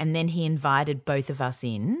back, and then he invited both of us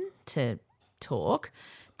in to talk,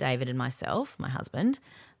 David and myself, my husband,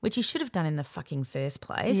 which he should have done in the fucking first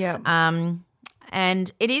place. Yep.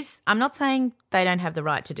 And it is, I'm not saying they don't have the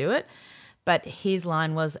right to do it, but his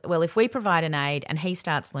line was, well, if we provide an aid and he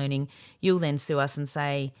starts learning, you'll then sue us and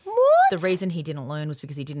say, the reason he didn't learn was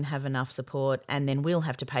because he didn't have enough support, and then we'll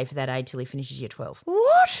have to pay for that aid till he finishes year 12.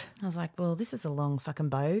 What? I was like, well, this is a long fucking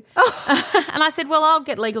bow. And I said, well, I'll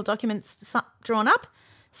get legal documents drawn up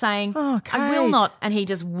saying I will Kate. not. And he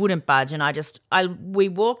just wouldn't budge. And we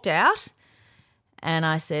walked out, and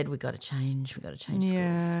I said, we got to change schools.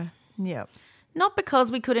 Yeah. Yep. Not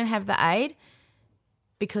because we couldn't have the aid,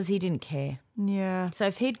 because he didn't care. Yeah. So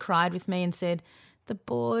if he'd cried with me and said, the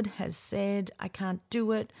board has said I can't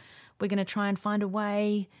do it, we're going to try and find a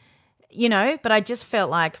way, but I just felt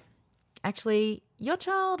like, actually, your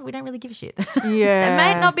child, we don't really give a shit. Yeah. It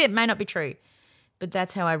may not be true, but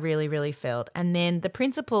that's how I really, really felt. And then the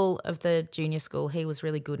principal of the junior school, he was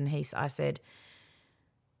really good, and I said,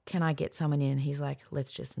 can I get someone in? And he's like,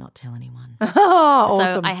 let's just not tell anyone. Oh, So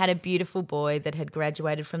awesome. I had a beautiful boy that had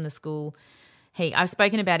graduated from the school. I've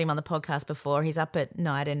spoken about him on the podcast before. He's up at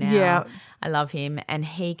NIDA now. Yeah. I love him. And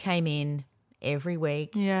he came in every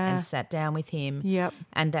week Yeah. and sat down with him. Yep.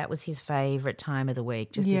 And that was his favourite time of the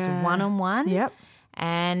week, just this Yeah. one-on-one. Yep.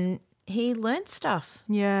 And he learnt stuff.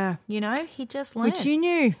 Yeah. He just learnt. Which you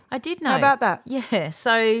knew. I did know. How about that? Yeah.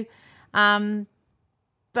 So,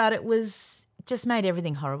 but it was just made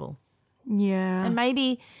everything horrible. Yeah. And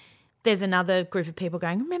maybe there's another group of people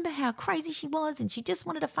going, remember how crazy she was and she just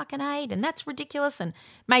wanted a fucking aid and that's ridiculous. And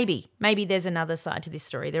maybe there's another side to this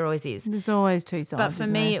story. There always is. There's always two sides. But for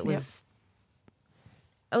isn't me, there? it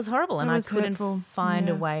was horrible, and It I was couldn't hurtful. find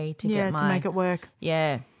a Yeah. way to Yeah, get my to make it work.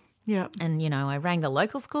 Yeah. Yeah. And, I rang the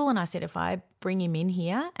local school and I said, if I bring him in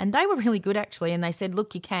here, and they were really good actually, and they said,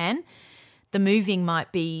 look, you can. The moving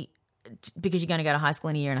might be because you're going to go to high school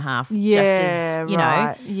in a year and a half. Yeah, just as,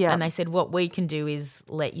 right. Yeah. And they said, what we can do is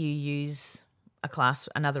let you use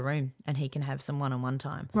another room, and he can have some one-on-one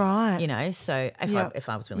time. Right. So Yep. if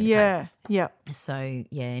I was willing to Yeah. Yeah. pay. So,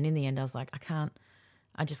 yeah, and in the end I was like,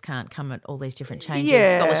 I just can't come at all these different changes.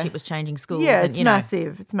 Yeah. Scholarship was changing schools. Yeah. and, It's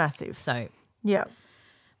massive. It's massive. So Yeah.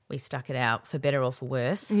 we stuck it out for better or for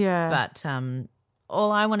worse. Yeah. But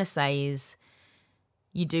all I want to say is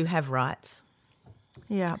you do have rights,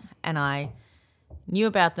 Yeah. and I knew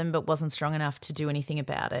about them but wasn't strong enough to do anything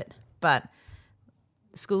about it. But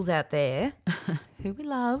schools out there who we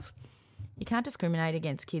love, you can't discriminate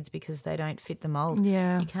against kids because they don't fit the mould.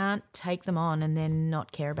 Yeah. You can't take them on and then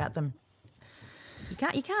not care about them. You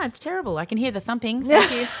can't. It's terrible. I can hear the thumping.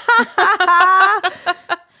 Thank you.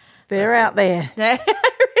 They're out there. They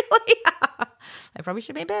really are. They probably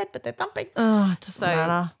should be in bed, but they're thumping. Oh, it doesn't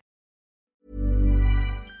matter.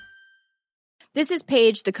 This is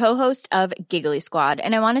Paige, the co-host of Giggly Squad,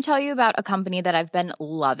 and I want to tell you about a company that I've been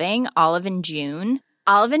loving, Olive & June.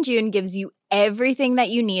 Olive & June gives you everything that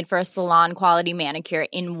you need for a salon-quality manicure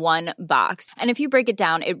in one box. And if you break it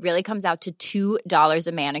down, it really comes out to $2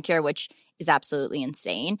 a manicure, which is absolutely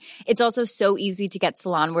insane. It's also so easy to get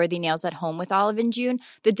salon-worthy nails at home with Olive & June.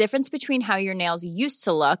 The difference between how your nails used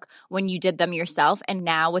to look when you did them yourself and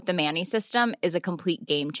now with the Mani system is a complete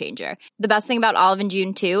game changer. The best thing about Olive &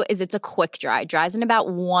 June, too, is it's a quick dry. Dries in about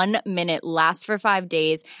 1 minute, lasts for 5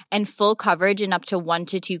 days, and full coverage in up to 1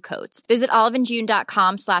 to 2 coats. Visit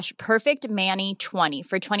oliveandjune.com/perfectmani20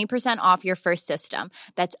 for 20% off your first system.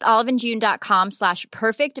 That's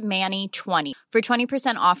oliveandjune.com/perfectmani20 for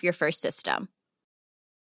 20% off your first system.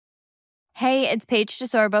 Hey, it's Paige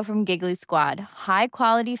DeSorbo from Giggly Squad. High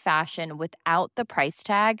quality fashion without the price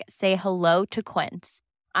tag. Say hello to Quince.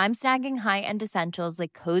 I'm snagging high-end essentials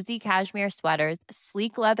like cozy cashmere sweaters,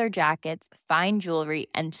 sleek leather jackets, fine jewelry,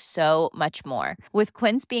 and so much more. With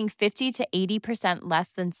Quince being 50 to 80%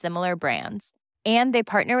 less than similar brands. And they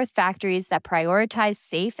partner with factories that prioritize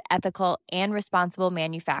safe, ethical, and responsible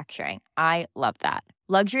manufacturing. I love that.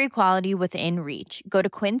 Luxury quality within reach. Go to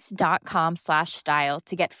quince.com/style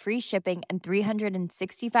to get free shipping and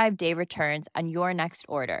 365-day returns on your next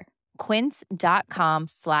order.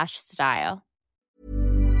 Quince.com/style.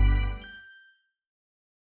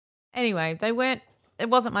 Anyway, it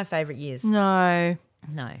wasn't my favourite years. No.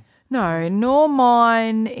 No, nor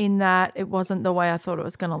mine in that it wasn't the way I thought it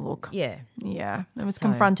was going to look. Yeah. Yeah, it was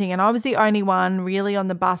confronting. And I was the only one really on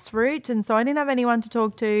the bus route, and so I didn't have anyone to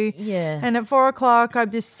talk to. Yeah. And at 4 o'clock, I'm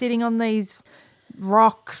just sitting on these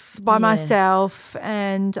rocks by myself,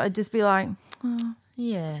 and I'd just be like,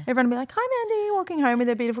 Yeah. everyone would be like, hi, Mandy, walking home with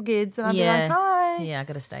their beautiful kids. And I'd be like, hi. Yeah, I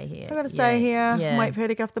got to stay here. I got to stay here Yeah. and wait for her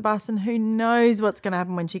to get off the bus, and who knows what's going to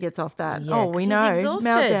happen when she gets off that. Yeah, Oh, 'cause we she's know. exhausted.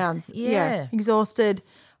 Meltdowns. Yeah. Exhausted,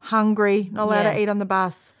 hungry, not allowed Yeah. to eat on the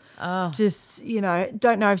bus. Oh. Just,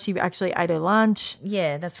 don't know if she actually ate her lunch.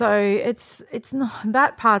 Yeah, that's So it's not,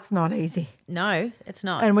 that part's not easy. No, it's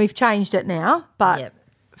not. And we've changed it now, but Yep.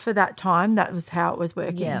 for that time, that was how it was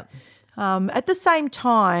working. Yep. At the same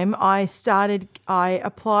time, I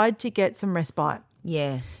applied to get some respite.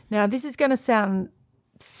 Yeah. Now, this is going to sound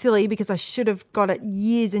silly because I should have got it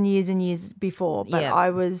years and years and years before, but Yep.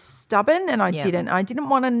 I was stubborn and I Yep. didn't. I didn't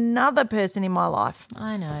want another person in my life.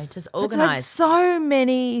 I know, just I've had organised. so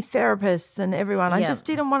many therapists and everyone. I Yep. just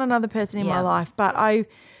didn't want another person in my Yep. life, but I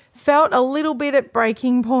felt a little bit at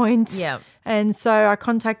breaking point. Yep. And so I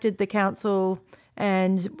contacted the council,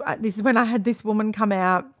 and this is when I had this woman come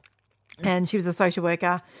out. And she was a social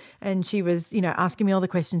worker, and she was, asking me all the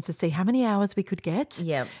questions to see how many hours we could get.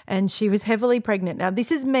 Yep. And she was heavily pregnant. Now,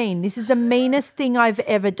 this is mean. This is the meanest thing I've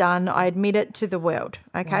ever done. I admit it to the world.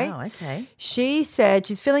 Okay. Wow, okay. She said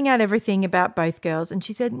she's filling out everything about both girls, and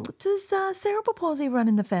she said, "Does cerebral palsy run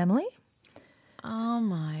in the family?" Oh,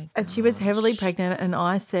 my God. And she was heavily pregnant, and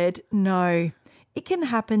I said, "No, it can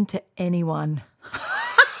happen to anyone."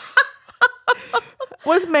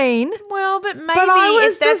 Was mean. Well, but maybe I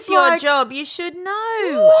was if that's just your like, job, you should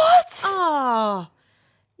know. What? Oh,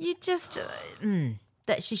 you just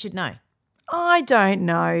that she should know. I don't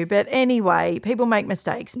know, but anyway, people make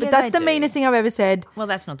mistakes. But Yeah, that's they the do. meanest thing I've ever said. Well,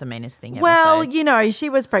 that's not the meanest thing ever. Well, so. she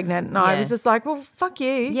was pregnant, and I Yeah. was just like, "Well, fuck you.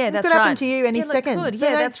 Yeah, this that's could happen right. to you any Yeah, look, second. could. So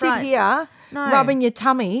Yeah, don't that's sit right. here No. rubbing your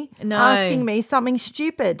tummy, No. asking me something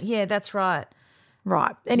stupid." Yeah, that's right.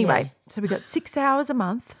 Right. Anyway, so we got 6 hours a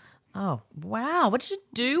month. Oh, wow. What did you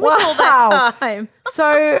do with all that time?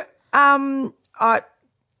 So,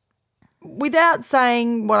 without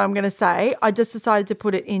saying what I'm going to say, I just decided to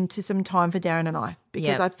put it into some time for Darren and I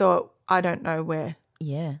because Yep. I thought I don't know where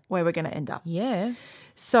Yeah. we're going to end up. Yeah.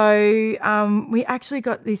 So we actually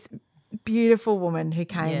got this beautiful woman who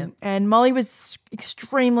came, Yeah. and Molly was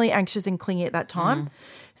extremely anxious and clingy at that time.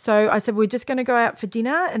 So I said, we're just going to go out for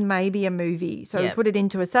dinner and maybe a movie. So we Yep. put it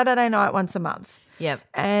into a Saturday night once a month. Yep.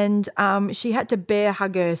 And she had to bear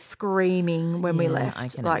hug her screaming when we Yeah, left, I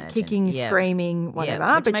can like imagine. kicking, Yep. screaming,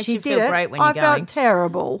 whatever. Which but makes she you did feel it. great when I you're going. felt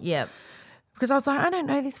terrible Yep. because I was like, I don't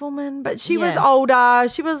know this woman, but she was Yeah. older.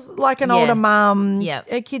 She was like an Yeah. older mum. Yep.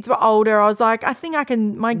 Her kids were older. I was like, I think I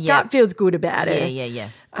can. My gut feels good about Yeah, it. yeah.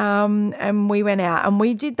 And we went out and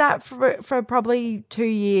we did that for probably 2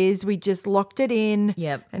 years. We just locked it in.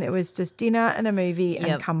 Yep. And it was just dinner and a movie and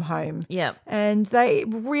Yep. come home. Yep. And they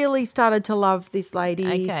really started to love this lady.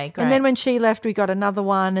 Okay, great. And then when she left, we got another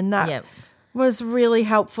one, and that Yep. was really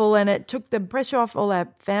helpful, and it took the pressure off all our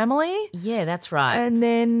family. Yeah, that's right. And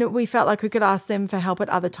then we felt like we could ask them for help at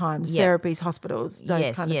other times, Yep. therapies, hospitals, those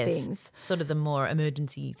yes, kind yes. of things. Sort of the more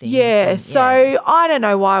emergency things. Yeah, then, so I don't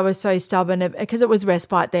know why I was so stubborn because it was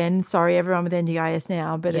respite then. Sorry, everyone with NDIS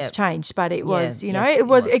now, but it's Yep. changed. But it was,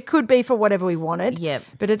 yes, it could be for whatever we wanted. Yep.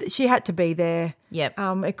 But she had to be there. Yep.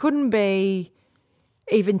 It couldn't be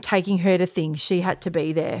even taking her to things. She had to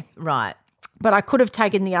be there. Right. But I could have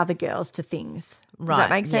taken the other girls to things. Right. Does that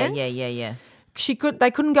make sense? Yeah.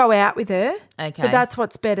 They couldn't go out with her. Okay. So that's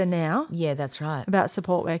what's better now Yeah, that's right. about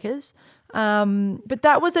support workers. But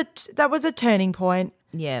that was a turning point,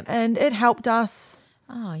 Yeah. and it helped us.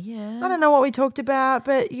 Oh, yeah. I don't know what we talked about,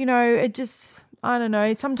 but it just, I don't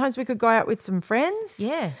know. Sometimes we could go out with some friends.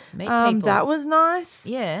 Yeah. Meet people. That was nice.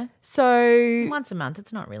 Yeah. So Once a month,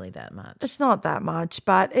 it's not really that much. it's not that much,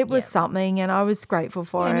 but it was Yeah. something, and I was grateful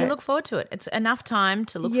for and it. you look forward to it. It's enough time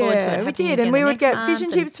to look forward to it. we happening did, and again we the would next get month fish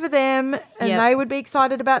and chips for them, and Yep. they would be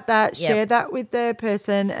excited about that. Yep. Share that with the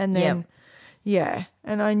person, and then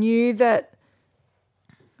and I knew that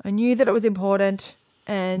it was important,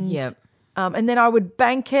 and Yep. and then I would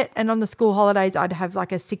bank it, and on the school holidays I'd have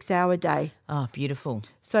like a 6-hour day. Oh, beautiful.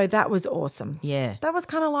 So that was awesome. Yeah. That was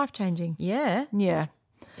kind of life changing. Yeah. Yeah.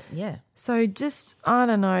 Yeah. So just, I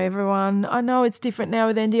don't know, everyone. I know it's different now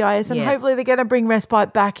with NDIS and Yeah. hopefully they're going to bring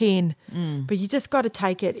respite back in. But you just got to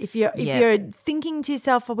take it. If you're thinking to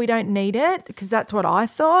yourself, well, we don't need it, because that's what I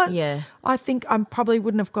thought. Yeah. I think I probably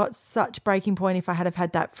wouldn't have got such breaking point if I had have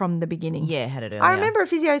had that from the beginning. Yeah, had it earlier. I remember a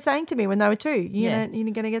physio saying to me when they were 2, Yeah.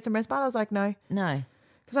 you're going to get some respite? I was like, no, No.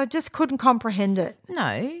 because I just couldn't comprehend it.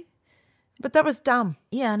 No. But that was dumb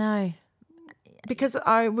Yeah, I know. because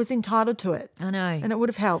I was entitled to it I know. and it would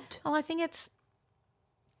have helped. Well, I think it's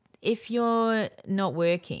if you're not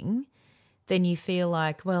working, then you feel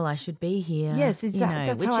like, well, I should be here. Yes, exactly.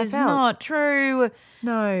 That's which how I is felt. not true.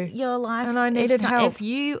 No. Your life, And I needed help. If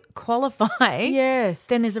you qualify, Yes.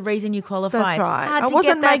 then there's a reason you qualify. That's It's right. hard I to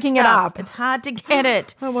wasn't get that making it stuff. up. It's hard to get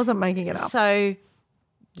it. I wasn't making it up. So,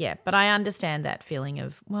 yeah, but I understand that feeling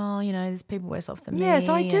of, well, there's people worse off than me. Yes,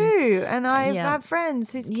 I and- do. And I yeah. have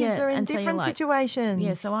friends whose kids Yeah, are in and so you're different like, situations.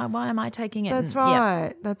 Yeah, so why am I taking it? That's And- yeah,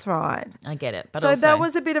 right. That's right. I get it. But So also, that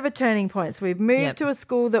was a bit of a turning point. So we've moved Yep. to a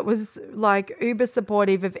school that was like uber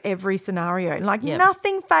supportive of every scenario. Like Yep.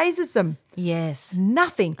 nothing phases them. yes.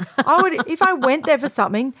 Nothing. I would, if I went there for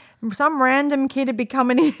something, some random kid would be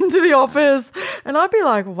coming into the office and I'd be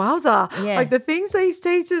like, wowza. Yeah. Like the things these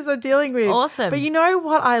teachers are dealing with. Awesome. But you know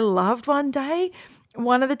what I loved one day?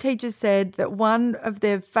 One of the teachers said that one of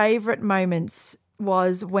their favourite moments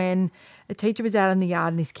was when a teacher was out in the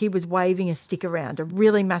yard and this kid was waving a stick around, a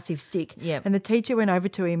really massive stick. Yep. And the teacher went over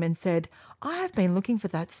to him and said, I have been looking for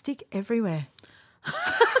that stick everywhere.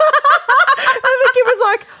 And the kid was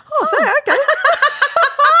like, okay.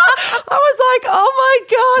 I was like, oh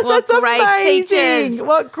my gosh, What that's great amazing. teachers.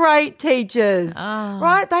 What great teachers.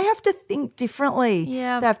 Right? They have to think differently.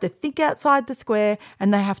 Yeah. They have to think outside the square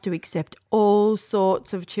and they have to accept all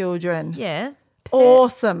sorts of children. Yeah.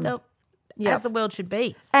 Awesome. The- Yep. As the world should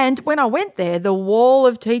be. And when I went there, the wall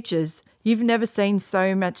of teachers, you've never seen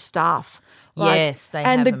so much staff. Yes, they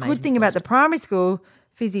And have the amazing good thing about the primary school,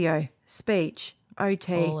 physio, speech,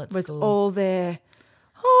 OT All at was school. all there.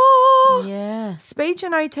 Oh, Yeah. speech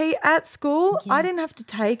and OT at school. I didn't have to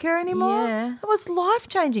take her anymore. Yeah. It was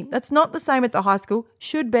life-changing. That's not the same at the high school.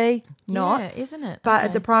 Should be, not. Yeah, isn't it? But Okay.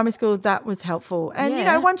 at the primary school, that was helpful. And,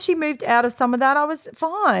 Yeah. once she moved out of some of that, I was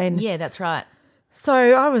fine. Yeah, that's right. So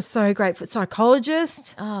I was so grateful.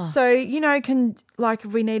 Psychologist. Oh. So, if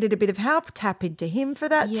we needed a bit of help, tap into him for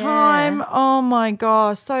that Yeah. time. Oh my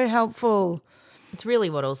gosh, so helpful. It's really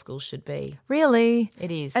what all schools should be. Really.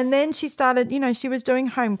 It is. And then she started, she was doing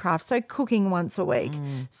home craft, so cooking once a week.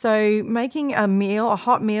 Mm. So making a meal, a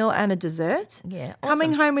hot meal and a dessert. Yeah, Coming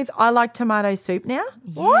awesome. home with, I like tomato soup now.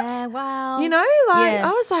 What? Yeah, wow. I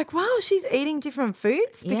Yeah. was like, wow, she's eating different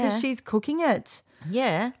foods because Yeah. she's cooking it.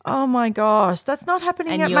 Yeah. Oh my gosh, that's not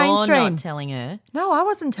happening And at you're mainstream. not telling her. No, I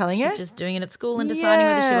wasn't telling her. She's just doing it at school and deciding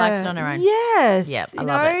whether she likes it on her own. Yes. Yep, I you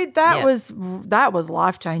love know, it. that Yep. was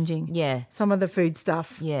life changing. Yeah. Some of the food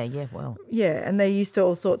stuff. Yeah, well. Yeah, and they're used to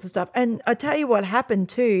all sorts of stuff. And I tell you what happened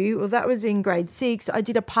too. Well, that was in grade 6. I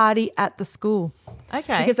did a party at the school.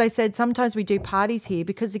 Okay. Because they said sometimes we do parties here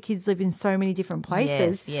because the kids live in so many different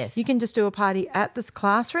places. Yes. You can just do a party at this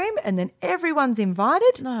classroom and then everyone's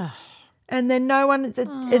invited. And then no one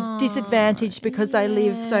is disadvantaged because they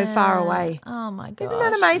live so far away. Oh my gosh. Isn't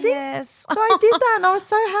that amazing? Yes. So I did that and I was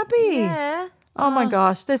so happy. Yeah. Oh my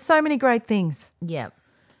gosh, there's so many great things. Yeah.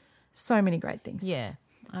 So many great things. Yeah.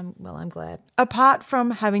 I'm glad. Apart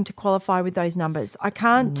from having to qualify with those numbers, I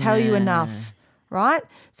can't tell you enough, right?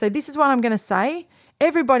 So this is what I'm going to say.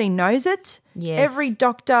 Everybody knows it. Yes. Every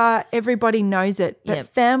doctor, everybody knows it. But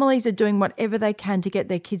Yep. families are doing whatever they can to get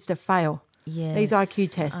their kids to fail Yes. these IQ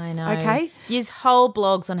tests. I know. Okay? Use whole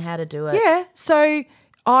blogs on how to do it. Yeah. So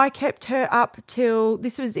I kept her up till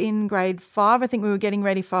this was in grade 5. I think we were getting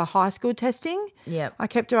ready for high school testing. Yep. I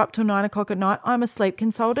kept her up till 9 o'clock at night. I'm a sleep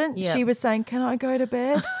consultant. Yep. She was saying, "Can I go to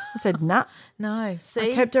bed?" I said, "Nah." No.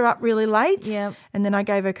 See? I kept her up really late. Yep. And then I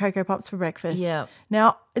gave her Cocoa Pops for breakfast. Yep.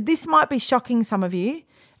 Now, this might be shocking some of you,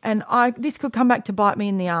 and this could come back to bite me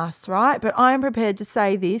in the ass, right? But I am prepared to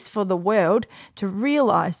say this for the world to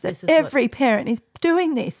realise that This is what- every parent is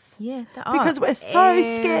doing this. Yeah. Because we're so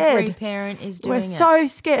scared. Every parent is doing We're it. so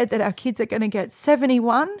scared that our kids are going to get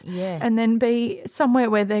 71 Yeah. and then be somewhere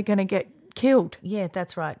where they're going to get killed. Yeah,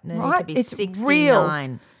 that's right. They need Right? to be It's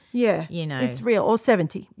 69. Yeah. You know. It's real, or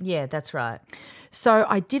 70. Yeah, that's right. So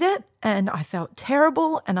I did it and I felt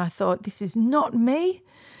terrible and I thought, this is not me,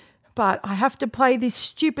 but I have to play this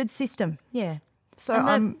stupid system. Yeah. So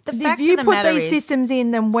And the if fact you of the put matter these is- systems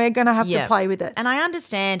in, then we're going to have Yeah. to play with it. And I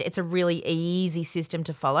understand it's a really easy system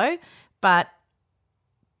to follow, but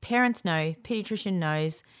parents know, pediatrician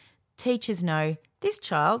knows, teachers know, this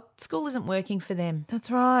child, school isn't working for them. That's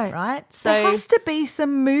right. Right? So There has to be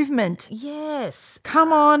some movement. yes.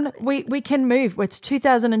 Come on, we can move. It's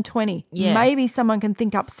 2020. Yeah. Maybe someone can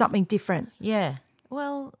think up something different. Yeah.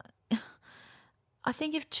 Well, I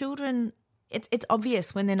think if children, it's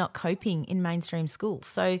obvious when they're not coping in mainstream school.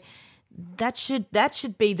 So that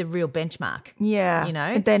should be the real benchmark. Yeah. You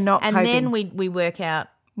know, If they're not and coping. then we work out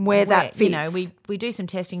Where that You know, fits. we do some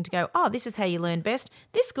testing to go, oh, this is how you learn best.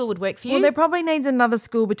 This school would work for you. Well, there probably needs another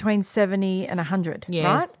school between 70 and 100,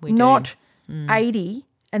 Yeah, right? we do. Not 80,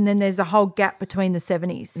 and then there's a whole gap between the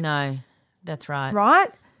 70s, No, that's right.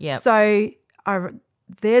 right? Yep. So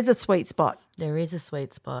there's a sweet spot There is a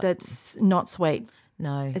sweet spot. that's not sweet.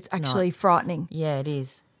 No, It's not. actually frightening. Yeah, it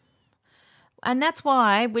is. And that's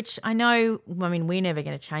why, which I know, I mean, we're never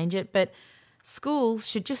going to change it, but schools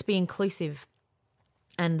should just be inclusive.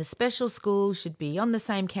 And the special school should be on the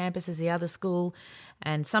same campus as the other school.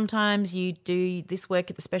 And sometimes you do this work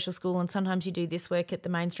at the special school and sometimes you do this work at the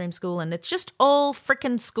mainstream school. And it's just all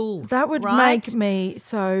frickin' school. That would right? make me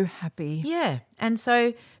so happy. Yeah. And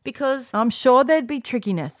so because I'm sure there'd be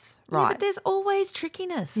trickiness, Yeah, right? but there's always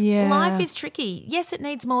trickiness. Yeah. Life is tricky. Yes, it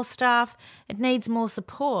needs more staff. It needs more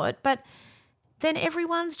support. But then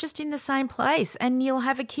everyone's just in the same place and you'll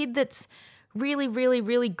have a kid that's really, really,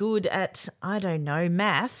 really good at, I don't know,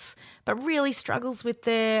 maths, but really struggles with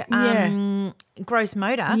their gross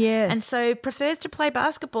motor. Yes. And so prefers to play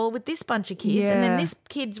basketball with this bunch of kids. And then Yeah. this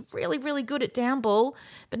kid's really, really good at down ball,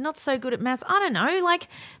 but not so good at maths. I don't know. Like,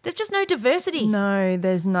 there's just no diversity. No,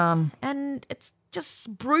 there's none. And it's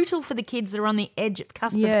just brutal for the kids that are on the edge,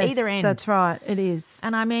 cusp Yes, of either end. that's right. It is.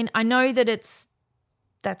 And I mean, I know that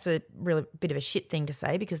that's a really bit of a shit thing to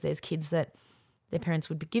say because there's kids that their parents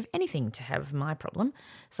would give anything to have my problem.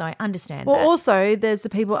 So I understand Well, that. also, there's the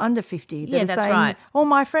people under 50 that Yeah, are that's saying, right. oh,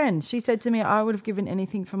 my friend, she said to me, I would have given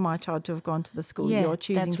anything for my child to have gone to the school Yeah, you're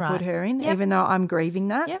choosing that's to right. put her in, Yep. even though I'm grieving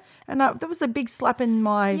that. Yep. And that was a big slap in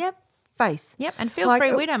my Yep. face. Yep, and feel Like,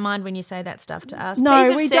 free. We don't mind when you say that stuff to us. No, Please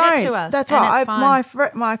have we said don't. it to us. That's and right. it's fine.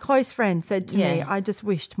 My close friend said to me, Yeah. I just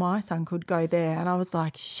wished my son could go there. And I was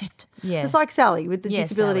like, shit. Yeah. It's like Sally with the Yeah,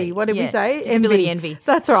 disability. Sally. What did we Yeah. say? Disability envy.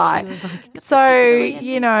 That's right. She was like, "Got so, disability envy."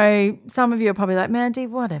 you know, some of you are probably like, Mandy,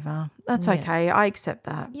 whatever. That's okay. I accept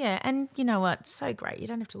that. Yeah, and you know what? It's so great. You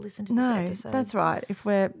don't have to listen to No, this episode. that's right. If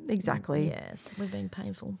we're exactly. Yes, we're being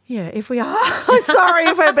painful. Yeah, if we are. Sorry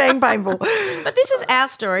if we're being painful. But this is our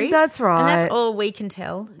story. That's right. And that's all we can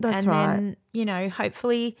tell. That's and right. then, you know,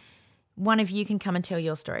 hopefully one of you can come and tell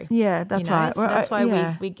your story. Yeah, that's You know? right. So that's why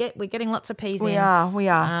yeah. we're getting lots of peas We in.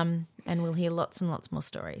 are. And we'll hear lots and lots more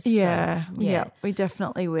stories. Yeah, So, yeah, we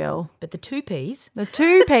definitely will. But the 2 Ps. The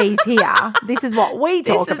 2 Ps here, this is what we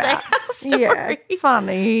talk This is about. our story. Yeah,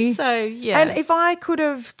 funny. So, yeah. And if I could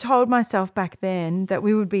have told myself back then that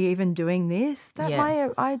we would be even doing this, that Yeah. may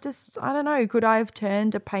have, I don't know, could I have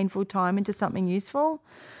turned a painful time into something useful?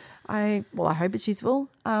 I hope it's useful.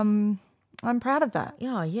 I'm proud of that.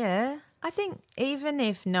 Oh, yeah. I think even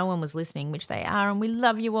if no one was listening, which they are, and we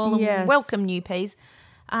love you all and Yes. welcome new Ps,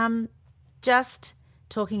 just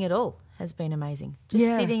talking at all has been amazing. Just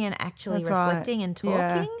Yeah, sitting and actually that's right. reflecting and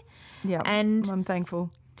Yeah. talking. Yeah, And I'm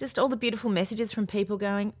thankful. just all the beautiful messages from people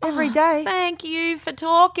going, Every "Oh, day. Thank you for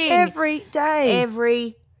talking. Every day.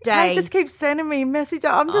 Every They day. just keep sending me messages.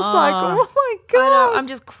 I'm just like, oh my I God. know, I'm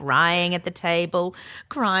just crying at the table,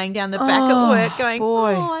 crying down the back at work, going,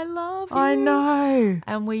 boy. oh, I love you. I know.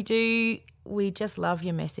 And we just love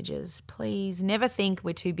your messages. Please never think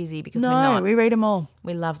we're too busy because we're No, not. we read them all.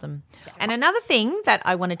 We love them. And another thing that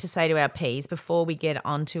I wanted to say to our Ps before we get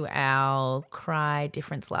onto our cry,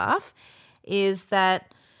 difference, laugh is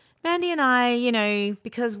that Mandy and I, you know,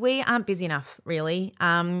 because we aren't busy enough really,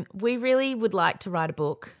 we really would like to write a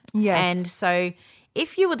book. Yes. And so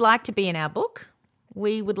if you would like to be in our book,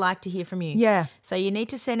 we would like to hear from you. Yeah. So you need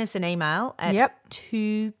to send us an email at Yep.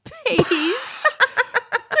 2Ps.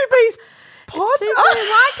 2Ps pod.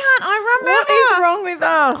 Why can't I remember? What is wrong with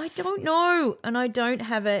us? I don't know. And I don't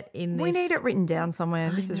have it in this. We need it written down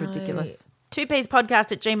somewhere. This is ridiculous.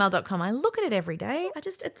 2pspodcast@gmail.com. I look at it every day.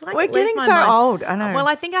 It's like We're it leaves getting my so mind. old. I know. Well,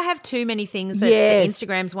 I think I have too many things. That Yes. the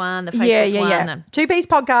Instagram's one, the Facebook's one. 2Ps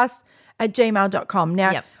podcast @gmail.com.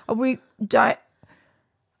 Now, Yep. we don't,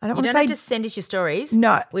 I don't You want don't to say have to send us your stories.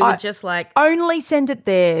 No, We would just like, only send it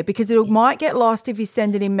there because it might get lost if you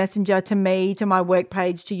send it in Messenger to me, to my work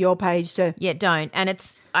page, to your page, to yeah, don't. And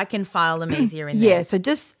I can file them easier in there. yeah. So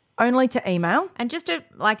just only to email And just a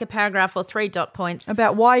paragraph or 3 dot points.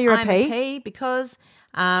 about why you're I'm a a P. P because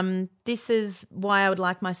this is why I would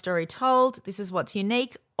like my story told. This is what's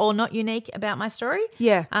unique. or not unique about my story.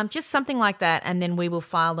 Yeah. Just something like that, and then we will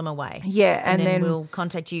file them away. Yeah, and then then we'll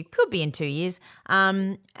contact you. Could be in 2 years.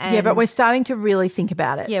 Yeah, but we're starting to really think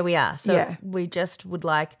about it. Yeah, we are. So Yeah. we just would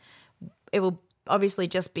like – it will obviously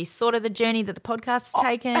just be sort of the journey that the podcast's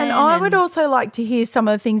taken. And I would also like to hear some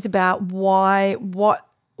of the things about why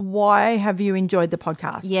have you enjoyed the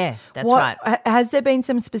podcast? Yeah, that's right. Has there been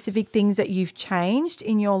some specific things that you've changed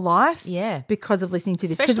in your life Yeah. because of listening to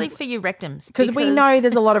this? Especially for you rectums. Because we know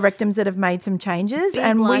there's a lot of rectums that have made some changes Big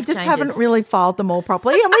and we life just changes. haven't really filed them all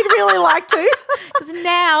properly and we'd really like to. Because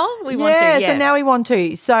now we want to. Yeah, so now we want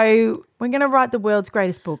to. So we're going to write the world's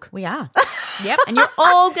greatest book. we are. Yep, and you're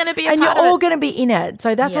all going to be a And part you're of all it. going to be in it.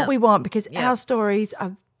 So that's Yep. what we want because Yep. our stories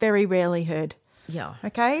are very rarely heard. Yeah.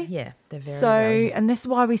 Okay? Yeah, they're very So, rarely. and this is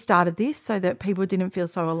why we started this, so that people didn't feel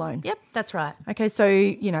so alone. Yep, that's right. Okay, so,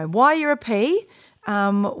 why you're a P,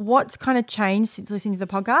 what's kind of changed since listening to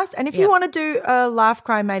the podcast. And if you Yep. want to do a laugh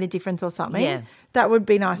cry made a difference or something, Yeah. that would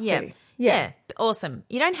be nice Yeah. too. Yeah. Awesome.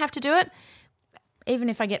 You don't have to do it. Even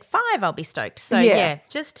if I get 5, I'll be stoked. So, Yeah. yeah,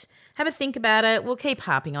 just have a think about it. We'll keep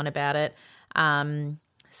harping on about it.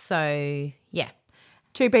 So, yeah.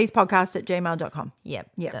 2pspodcast@gmail.com. Yep,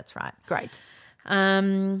 Yep. that's right. Great.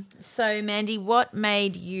 So, Mandy, what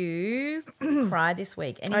made you cry this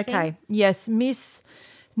week? Anything? Okay. Yes, Miss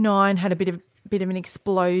 9 had a bit of an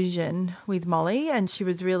explosion with Molly and she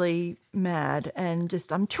was really mad and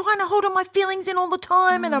just I'm trying to hold on my feelings in all the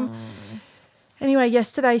time and Anyway,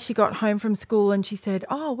 yesterday she got home from school and she said,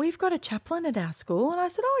 "Oh, we've got a chaplain at our school." And I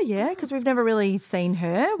said, "Oh, yeah," because we've never really seen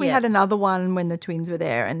her. We Yeah. had another one when the twins were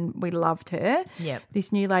there and we loved her. Yep.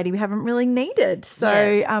 This new lady we haven't really needed. So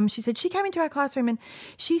Yeah. she said she came into our classroom and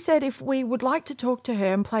she said if we would like to talk to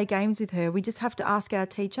her and play games with her, we just have to ask our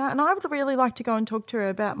teacher. And I would really like to go and talk to her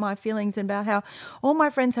about my feelings and about how all my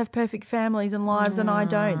friends have perfect families and lives and I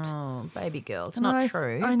don't. Oh, baby girl. It's And not I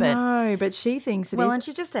true. I but know, but she thinks it Well, is. and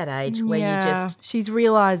she's just that age where you just she's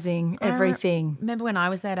realising everything. remember when I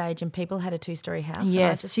was that age and people had a 2-story house. and I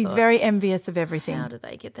Yes, just she's thought, very envious of everything. How did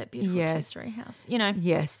they get that beautiful Yes. 2-story house? You know,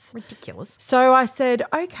 Yes. ridiculous. So I said,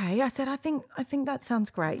 okay. I said, I think that sounds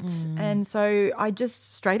great. Mm. And so I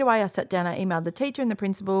just straight away I sat down, I emailed the teacher and the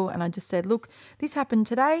principal and I just said, look, this happened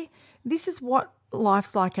today. This is what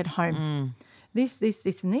life's like at home. Mm. This,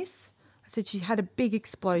 and this. I said, she had a big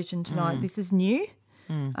explosion tonight. Mm. This is new.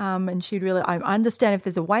 And she'd really, I understand if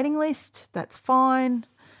there's a waiting list, that's fine.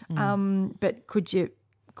 But could you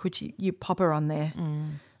pop her on there?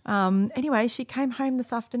 Anyway, she came home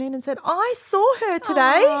this afternoon and said, I saw her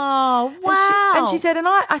today. Oh, wow. And she said, and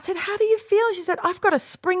I said, how do you feel? She said, I've got a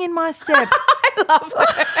spring in my step. I love her.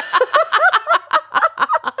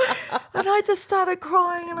 And I just started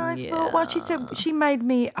crying and I thought, well, she said she made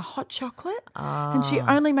me a hot chocolate and she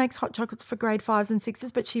only makes hot chocolates for grade 5s and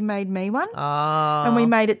 6s, but she made me one and we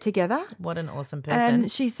made it together. What an awesome person.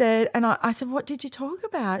 And she said, and I said, what did you talk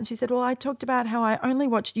about? And she said, well, I talked about how I only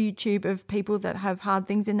watch YouTube of people that have hard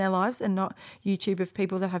things in their lives and not YouTube of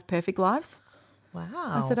people that have perfect lives. Wow.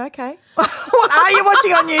 I said, okay. What are you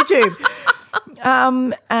watching on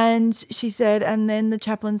YouTube? And she said, and then the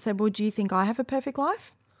chaplain said, well, do you think I have a perfect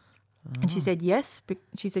life? And she said, yes.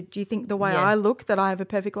 She said, do you think the way I look that I have a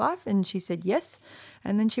perfect life? And she said, yes.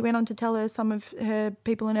 And then she went on to tell her some of her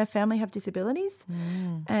people in her family have disabilities.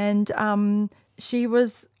 And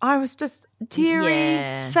I was just teary,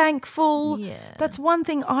 thankful. Yeah. That's one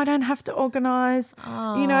thing I don't have to organise.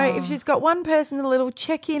 You know, if she's got one person, a little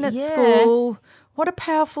check-in at school, what a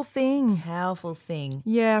powerful thing. Powerful thing.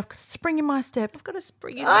 Yeah, I've got a spring in my step. I've got a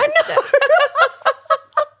spring in I my know. step.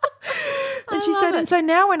 And she said, and so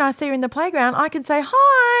now when I see her in the playground, I can say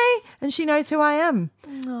hi, and she knows who I am.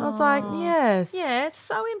 I was like, yes. Yeah, it's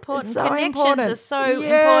so important. It's so Connections important. are so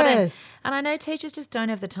important. Yes. And I know teachers just don't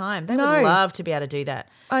have the time. They No. would love to be able to do that.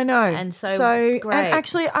 I know. And so great. And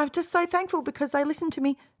actually, I'm just so thankful because they listened to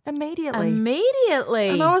me immediately. Immediately.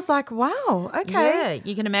 And I was like, wow, okay. Yeah,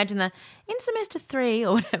 you can imagine in semester 3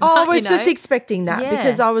 or whatever. Oh, I was you just know. expecting that Yeah.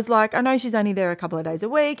 because I was like, I know she's only there a couple of days a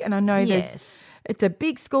week and I know it's a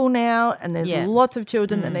big school now and there's Yeah. lots of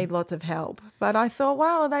children that need lots of help. But I thought,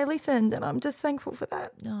 wow, they listened and I'm just thankful for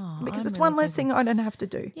that because I'm it's one really less thing I don't have to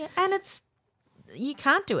do. Yeah, and you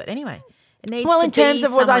can't do it anyway. It needs Well, to in terms be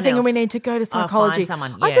of what I someone think else. we need to go to psychology. Find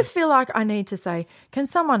someone, I yeah. just feel like I need to say, can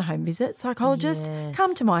someone home visit psychologist? Yes.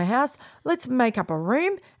 Come to my house. Let's make up a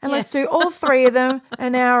room and let's do all 3 of them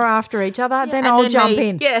an hour after each other. Then And I'll then jump me.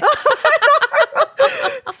 in. Yeah.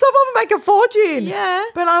 Someone make a fortune. Yeah.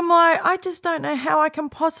 But I'm like, I just don't know how I can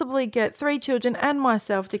possibly get 3 children and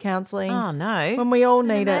myself to counselling. Oh, no. When we all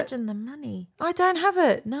need it. Imagine the money. I don't have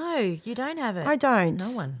it. No, you don't have it. I don't.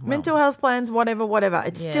 No one. Well, Mental health plans, whatever.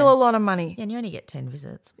 It's Yeah. still a lot of money. Yeah, and you only get 10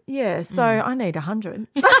 visits. Yeah, so I need 100.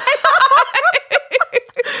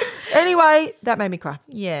 Anyway, that made me cry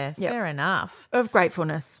Yeah, fair enough. of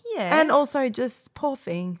gratefulness. Yeah. And also just poor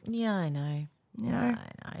thing. Yeah, I know. You know,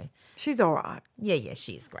 I know. she's all right. Yeah,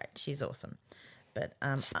 she's great. She's awesome. But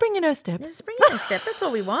Spring in her step. just bring in a step. That's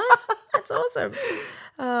all we want. That's awesome.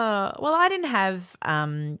 Well, I didn't have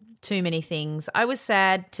too many things. I was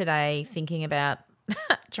sad today thinking about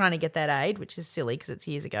trying to get that aid, which is silly because it's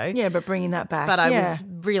years ago. Yeah, but bringing that back. But I was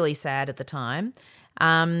really sad at the time.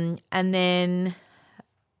 And then,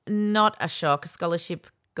 not a shock, a scholarship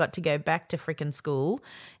got to go back to frickin' school.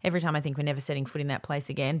 Every time I think we're never setting foot in that place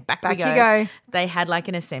again, back we you go. They had like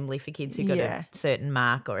an assembly for kids who got Yeah. a certain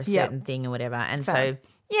mark or a certain thing or whatever. And Fab. so,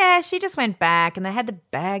 yeah, she just went back and they had the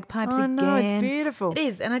bagpipes Oh, again. no, it's beautiful. It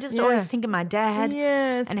is. And I just Yeah. always think of my dad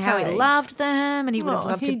Yes, and how he Kate. loved them and he would have Oh,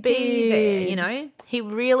 loved he to be there, did. you know. He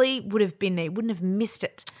really would have been there, wouldn't have missed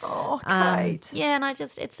it. Oh, Kate. Yeah, and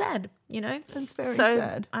it's sad, you know. That's very so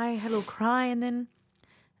sad. I had a little cry and then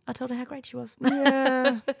I told her how great she was.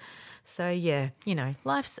 Yeah. So, yeah, you know,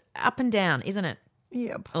 life's up and down, isn't it?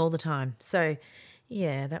 Yep. All the time. So,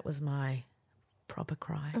 yeah, that was my proper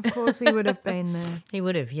cry. Of course he would have been there. He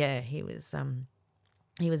would have, yeah. He was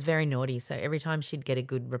very naughty. So every time she'd get a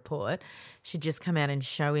good report, she'd just come out and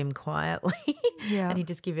show him quietly. Yeah. And he'd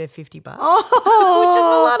just give her $50. Oh, which is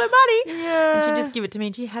a lot of money. Yeah. And she'd just give it to me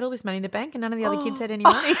and she had all this money in the bank and none of the other kids had any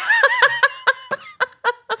money.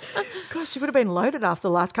 Gosh, she would have been loaded after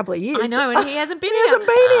the last couple of years. I know, and he hasn't been He here. hasn't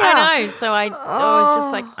been here. I know. So I was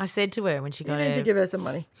just like, I said to her when she You got need to her. give her some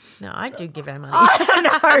money. No, I do give her money.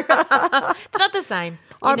 No. It's not the same.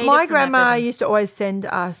 You need it My from that grandma person. used to always send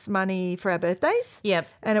us money for our birthdays. Yep.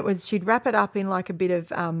 And she'd wrap it up in like a bit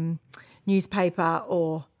of newspaper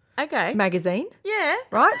or Okay. magazine. Yeah.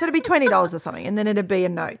 Right? So it'd be $20 or something. And then it'd be a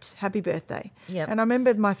note, happy birthday. Yep. And I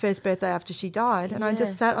remembered my first birthday after she died and I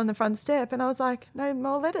just sat on the front step and I was like, no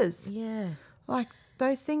more letters. Yeah. Like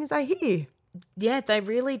those things, they hit you. Yeah, they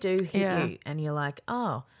really do hit Yeah. you. And you're like,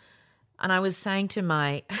 oh. And I was saying to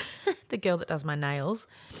the girl that does my nails,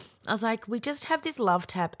 I was like, we just have this love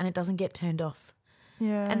tap and it doesn't get turned off.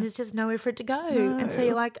 Yeah. And there's just nowhere for it to go. And so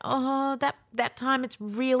you're like, oh, that time it's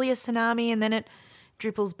really a tsunami and then it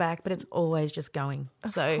dripples back, but it's always just going. Of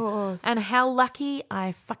So, course. and how lucky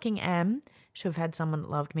I fucking am to have had someone that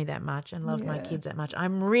loved me that much and loved my kids that much.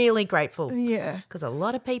 I'm really grateful. Yeah. Because a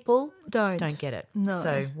lot of people Don't get it. No.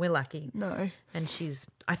 So we're lucky. No. And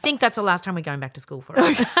I think that's the last time we're going back to school for her.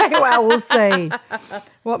 Okay, well, we'll see.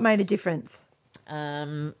 What made a difference? So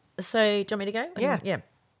do you want me to go? Yeah. Yeah.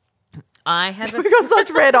 I have We got such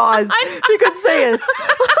red eyes. You could see us.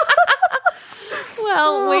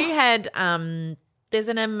 we had there's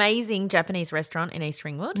an amazing Japanese restaurant in East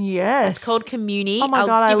Ringwood. Yes. It's called Communi. Oh, my I'll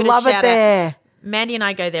God, I give it a love it shout out. there. Mandy and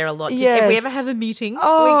I go there a lot. If Yes. we ever have a meeting, we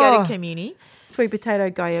Oh. go to Communi. Sweet potato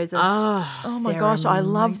gyozas. Oh my they're gosh, I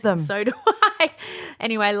love amazing. them. So do I.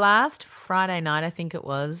 Anyway, last Friday night, I think it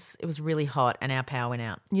was really hot and our power went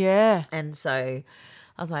out. Yeah. And so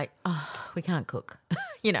I was like, oh, we can't cook,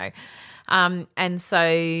 you know. And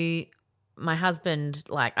so my husband,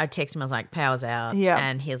 like, I texted him, I was like, power's out. Yeah.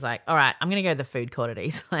 And he was like, all right, I'm going to go to the food court at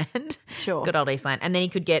Eastland. Sure. Good old Eastland. And then he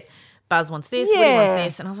could get, Buzz wants this, Woody wants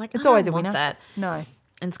this. And I was like, It's I always don't a want winner. that. No.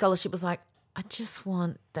 And Scholarship was like, I just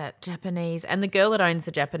want that Japanese. And the girl that owns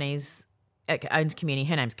the Japanese, owns Communi,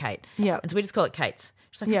 her name's Kate. Yeah. And so we just call it Kate's.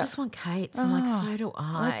 She's like, Yeah. I just want Kate's. I'm like, so do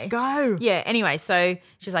I. Let's go. Yeah. Anyway, so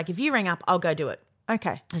she's like, if you ring up, I'll go do it.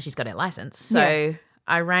 Okay. And she's got her license. So Yeah.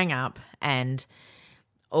 I rang up and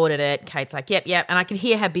ordered it. Kate's like, yep. And I could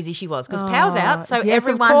hear how busy she was because power's out. So Yes,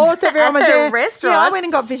 everyone's of course, everyone was at there. the restaurant. Yeah, I went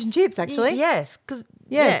and got fish and chips, actually. Yes, because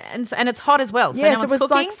Yes. and it's hot as well. So Yes, no one's it was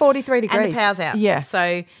cooking, like 43 and degrees. the power's out. Yeah.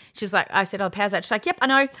 So she's like, I said, oh, power's out. She's like, yep, I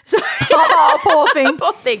know. So Oh, poor thing.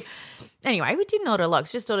 poor thing. Anyway, we didn't order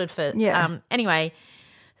logs, just ordered for anyway,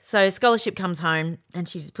 so Scholarship comes home and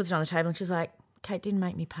she just puts it on the table and she's like, Kate didn't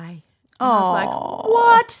make me pay. And I was like,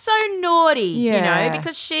 what? So naughty, you Yeah. know,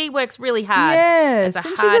 because she works really hard. Yes, as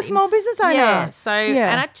and she's a small business owner. Yeah, so,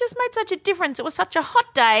 Yeah. and it just made such a difference. It was such a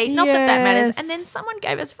hot day. Not that matters. Yes. And then someone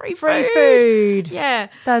gave us free Free food. Yeah.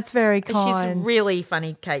 That's very And kind. she's really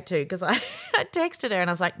funny, Kate, too, because I texted her and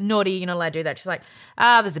I was like, naughty, you're not allowed to do that. She's like,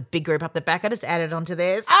 there's a big group up the back. I just added onto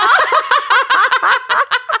theirs.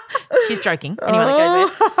 She's joking. Anyone that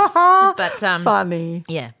goes there. But, Funny.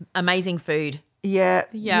 yeah, amazing food. Yeah.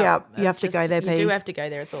 Yeah. You have to go there, please. You do have to go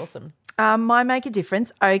there. It's awesome. Might make a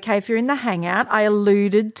difference. Okay, if you're in the hangout, I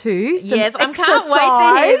alluded to some Yes, I can't exercise. wait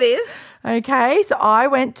to hear this. Okay, so I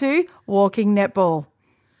went to walking netball.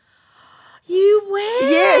 You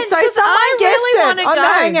went. Yeah, so 'cause someone I guessed really it wanna on the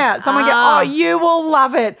go. hangout. Someone Ah. you will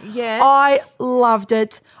love it. Yeah. I loved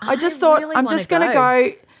it. I just thought, really I'm wanna just going to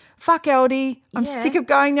go. Fuck Aldi. I'm Yeah. sick of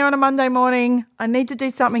going there on a Monday morning. I need to do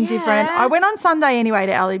something different. I went on Sunday anyway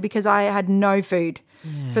to Aldi because I had no food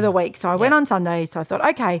for the week. So I went on Sunday. So I thought,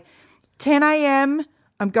 okay, 10 a.m.,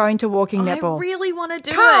 I'm going to walking netball. I really want to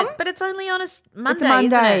do Come. it, but it's only on a Monday, It's a Monday.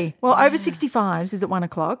 isn't it? Well, over 65s is at 1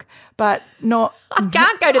 o'clock, but not. I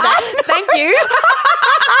can't go to that. Thank you.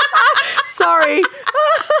 Sorry.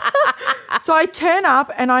 So I turn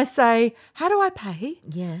up and I say, how do I pay?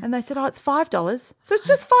 Yeah. And they said, oh, it's $5. So it's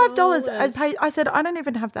just $5. I said, I don't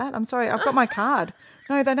even have that. I'm sorry. I've got my card.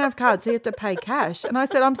 No, they don't have cards. So you have to pay cash. And I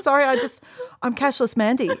said, I'm sorry. I'm cashless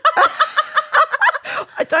Mandy.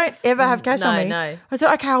 I don't ever have cash on me. No. I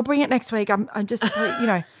said, okay, I'll bring it next week. I'm just, they're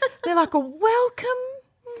like, welcome.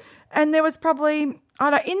 And there was probably, I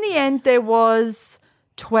don't know, in the end, there was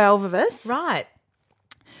 12 of us. Right.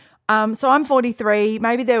 So I'm 43.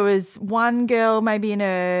 Maybe there was one girl maybe in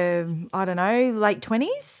her, I don't know, late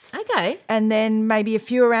 20s. Okay. And then maybe a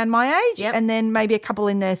few around my age. Yep. And then maybe a couple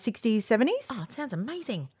in their 60s, 70s. Oh, it sounds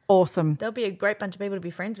amazing. Awesome. There'll be a great bunch of people to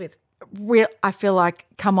be friends with. I feel like,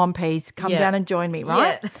 come on, peas, come Yeah. down and join me,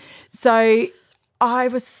 right? Yeah. So I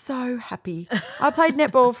was so happy. I played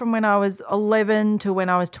netball from when I was 11 to when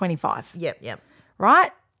I was 25, Yep.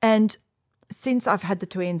 right? And since I've had the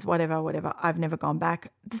twins, whatever, I've never gone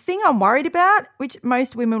back. The thing I'm worried about, which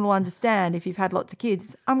most women will understand if you've had lots of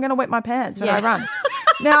kids, I'm going to wet my pants when I run.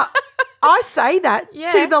 Now, I say that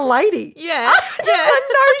to the lady. Yeah. Just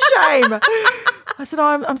no shame. I said,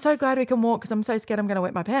 I'm so glad we can walk because I'm so scared I'm going to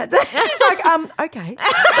wet my pants. She's like, okay.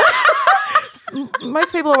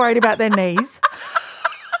 Most people are worried about their knees.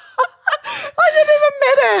 I didn't even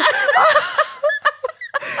met her.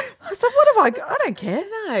 I said, what have I got? I don't care.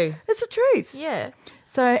 No. It's the truth. Yeah.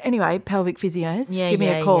 So anyway, pelvic physios, Yeah. give me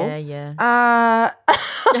a call. Yeah.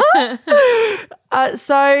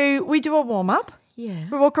 So we do a warm up. Yeah.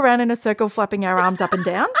 We walk around in a circle, flapping our arms up and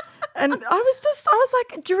down. And I was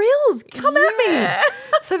like, drills, come at me.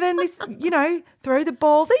 So then this, throw the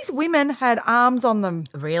ball. These women had arms on them.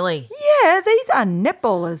 Really? Yeah, these are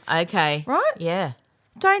netballers. Okay. Right? Yeah.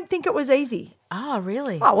 Don't think it was easy. Oh,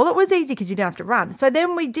 really? Oh, well, it was easy because you didn't have to run. So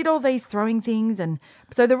then we did all these throwing things. And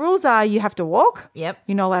so the rules are you have to walk. Yep.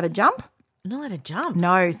 You're not allowed to jump. Not allowed to jump.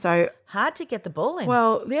 No. So, Hard to get the ball in.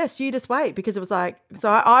 well, yes, you just wait because it was like, so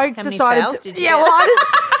I How many decided. fouls did you Yeah, get? well,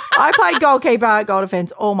 I played goalkeeper, goal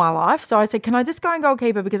defence all my life. So I said, can I just go in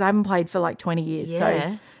goalkeeper because I haven't played for like 20 years. So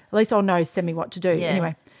Yeah. at least I'll know, send me what to do. Yeah.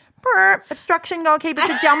 Anyway, obstruction goalkeeper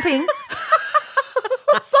to jumping.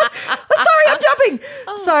 I was like, sorry, I'm jumping.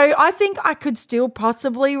 So I think I could still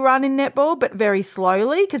possibly run in netball, but very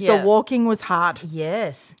slowly because Yeah. the walking was hard.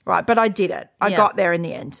 Yes. Right, but I did it. I Yeah. got there in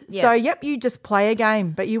the end. Yeah. So, you just play a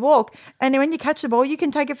game, but you walk. And when you catch the ball, you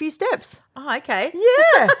can take a few steps. Oh, okay.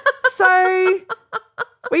 Yeah. So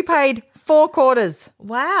we played 4 quarters.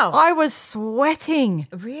 Wow. I was sweating.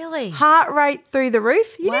 Really? Heart rate through the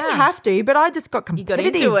roof. You didn't Wow. have to, but I just got You got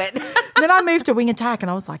competitive. into it. Then I moved to wing attack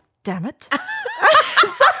and I was like, damn it.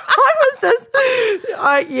 So I was just,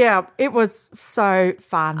 it was so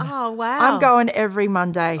fun. Oh, wow. I'm going every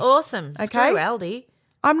Monday. Awesome. Okay. Screw Aldi.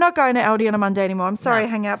 I'm not going to Aldi on a Monday anymore. I'm sorry, No.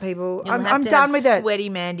 hangout people. You'll I'm have to done have with it. Sweaty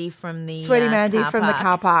Mandy from the Sweaty Mandy car from the park.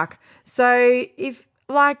 car park. So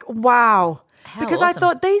wow. How because I awesome.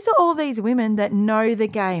 thought these are all these women that know the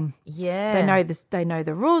game. Yeah. They know this. They know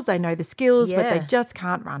the rules. They know the skills, but they Yeah. just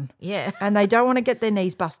can't run. Yeah. And they don't want to get their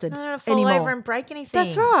knees busted They don't want to fall anymore. over and break anything.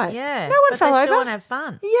 That's right. Yeah. No one but fell they over. still want to have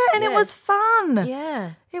fun. Yeah, and it Yeah. was fun. Yeah.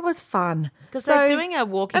 It was fun. Because they're doing a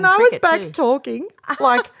walking And I was cricket back too. talking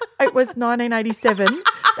like it was 1987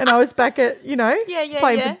 and I was back at, Yeah,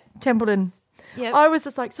 playing yeah. for Templeton. Yep. I was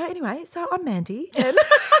just like, so anyway, I'm Mandy. And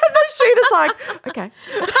the shooter's like, okay.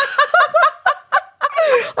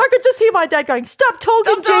 I could just hear my dad going, stop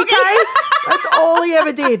talking, GK. That's all he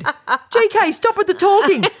ever did. GK, stop with the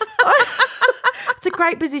talking. It's a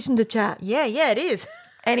great position to chat. Yeah, it is.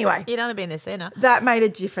 Anyway, You don't want to be in the centre. that made a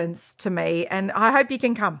difference to me and I hope you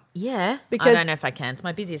can come. Yeah. Because- I don't know if I can. It's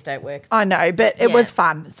my busiest day at work. I know, but it Yeah. was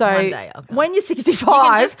fun. So One day I'll come. when you're 65, You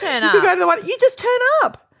can just turn you can up. go to the one. You just turn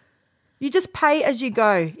up. You just pay as you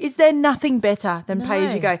go. Is there nothing better than pay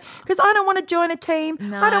as you No. go? Because I don't want to join a team.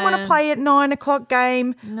 I don't want to No. play at 9 o'clock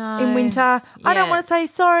game No. in winter. I don't Yeah. want to say,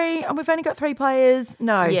 sorry, we've only got 3 players.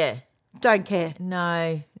 No. Yeah. Don't care.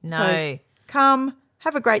 No. So come,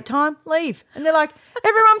 have a great time, leave. And they're like,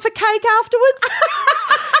 everyone for cake afterwards?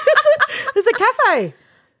 There's a cafe.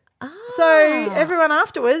 So everyone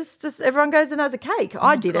afterwards, just everyone goes and has a cake.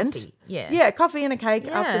 I didn't. Coffee, yeah. Yeah, coffee and a cake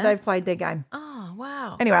Yeah. after they've played their game. Oh,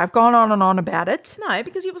 wow. Anyway, I've gone on and on about it. No,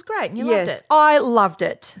 because it was great and you Yes, loved it. I loved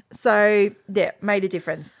it. So, yeah, made a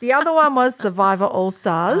difference. The other one was Survivor All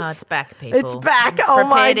Stars. Oh, it's back, people. It's back. Oh, Prepare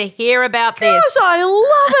my to hear about gosh, this. I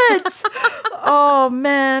love it. Oh,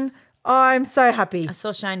 man. I'm so happy. I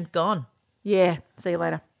saw Shane gone. Yeah, see you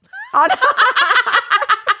later. Oh,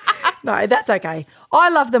 no, that's okay. I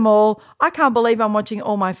love them all. I can't believe I'm watching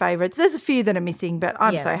all my favourites. There's a few that are missing, but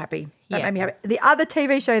I'm Yeah. so happy. That Yeah. made me happy. The other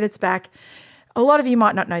TV show that's back, a lot of you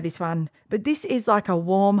might not know this one, but this is like a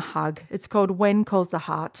warm hug. It's called When Calls the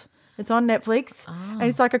Heart. It's on Netflix, and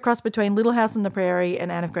it's like a cross between Little House on the Prairie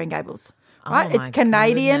and Anne of Green Gables. Right? Oh, It's my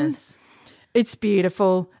Canadian. goodness. It's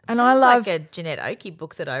beautiful, and I Sounds love. like a Jeanette Oakey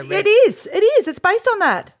book that I read. It is. It is. It's based on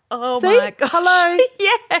that. Oh, See? my gosh. Hello.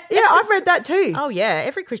 Yes. Yeah, I've read that too. Oh, yeah.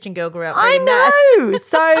 Every Christian girl grew up I reading that. know.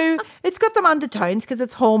 So it's got some undertones because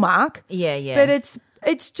it's Hallmark. Yeah, yeah. But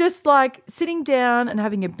it's just like sitting down and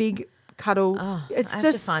having a big cuddle. It's I have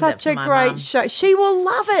to just find such that a for my great mum. show. She will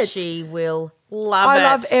love it. She will love it. I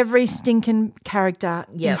love every stinking character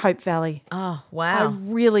in Yep. Hope Valley. Oh, I wow.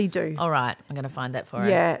 really do. All right. I'm going to find that for her.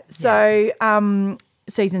 Yeah. So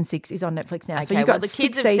season 6 is on Netflix now. Okay, so you've got well, the 6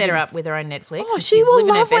 kids have set her seasons. up with her own Netflix. Oh, and she she's will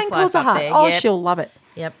living her love When best Calls life the up Heart. there. Oh, Yep. she'll love it.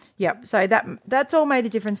 Yep. Yep. So that's all made a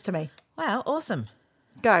difference to me. Wow, awesome.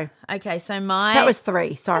 Go. Okay, so my... That was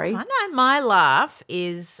 3. Sorry. That's fine. No, my laugh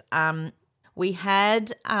is we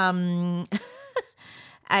had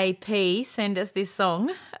AP send us this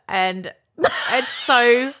song and it's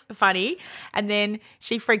so funny. And then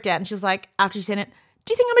she freaked out and she was like, after she sent it,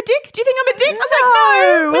 do you think I'm a dick? Do you think I'm a dick? I was like,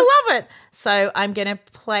 no, we love it. So I'm going to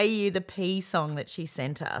play you the P song that she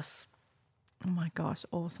sent us. Oh my gosh,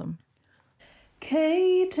 awesome.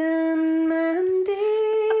 Kate and Mandy,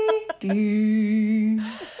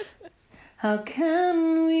 how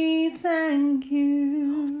can we thank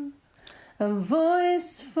you? A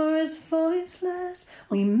voice for us voiceless,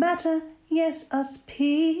 we matter, yes, us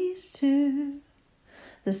peas too.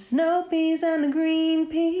 The snow peas and the green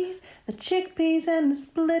peas, the chickpeas and the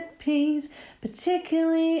split peas,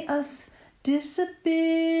 particularly us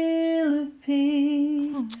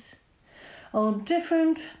disabilities. All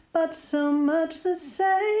different, but so much the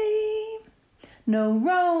same. No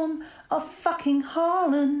Rome or fucking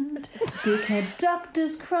Holland. Dickhead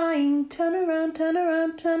doctors crying, turn around, turn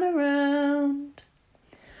around, turn around.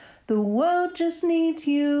 The world just needs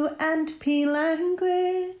you and P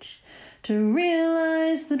language to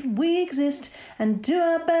realize that we exist and do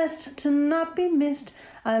our best to not be missed.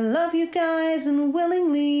 I love you guys and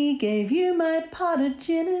willingly gave you my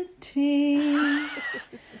prodiginity.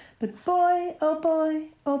 But boy, oh boy,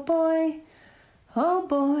 oh boy, oh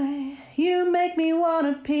boy, you make me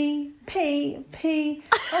wanna pee. Oh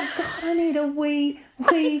God, I need a wee.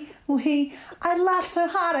 I laugh so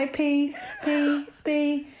hard I pee.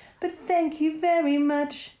 But thank you very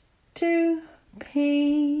much to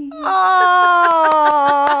pee.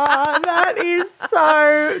 Oh, that is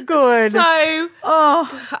so good. So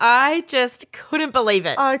I just couldn't believe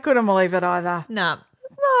it. I couldn't believe it either. No.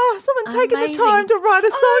 Oh, someone taking the Amazing. time to write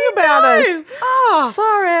a song about know. us. Oh.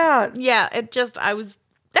 Far out. Yeah,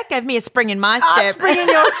 that gave me a spring in my step. Spring in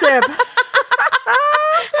your step. I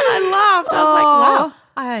laughed. I was like, wow,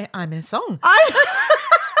 I'm in a song.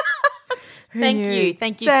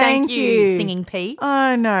 Thank you, singing P.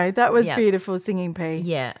 I know. That was Yeah. beautiful, singing P.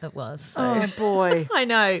 Yeah, it was. So. Oh, boy. I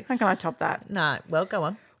know. How can I top that? No, well, go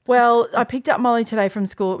on. Well, I picked up Molly today from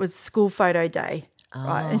school. It was school photo day,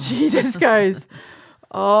 right? And she just goes,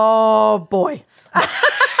 oh, boy.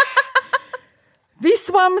 This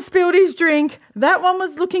one spilled his drink. That one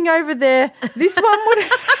was looking over there. This one would...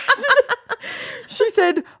 She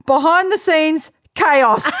said, behind the scenes,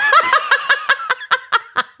 chaos.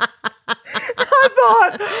 I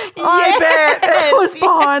thought, I bet it was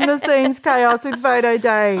behind the scenes chaos with photo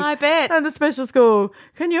day. I bet. And the special school.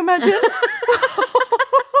 Can you imagine?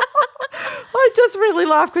 I just really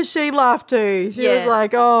laughed because she laughed too. She was Yeah.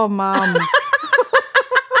 like, oh, Mum.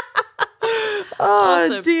 Oh,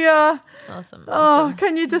 Awesome. dear. Awesome. Oh,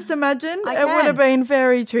 can you just imagine? I It would have can. been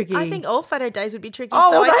very tricky. I think all photo days would be tricky,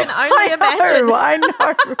 Oh, so well, I can only imagine. I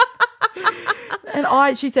know. And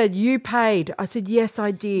she said, you paid. I said, yes,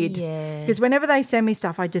 I did. Yeah. Because whenever they send me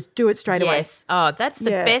stuff, I just do it straight away. Yes. Oh, that's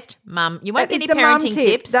the Yeah. best, Mum. You won't That get is any the mum parenting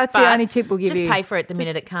tip. tips. That's the but only tip we'll give you. Just pay for it the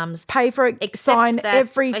minute it comes. Pay for it, Accept sign that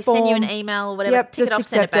every they form. send you an email or whatever. Yep, tick it just off,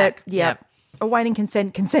 send it accept back. it. Yep. Awaiting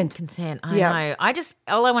consent. Consent. I Yep. know.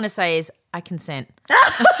 All I want to say is I consent.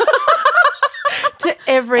 to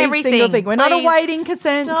every Everything. single thing. We're not Please awaiting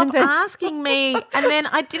consent. Stop asking me. And then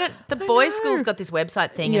I didn't. The boys' school's got this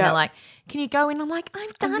website thing, and they're like, "Can you go in?" I'm like,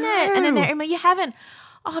 "I've done it." And then they're you haven't.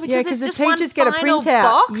 Oh, because because it's the just teachers one get a final printout.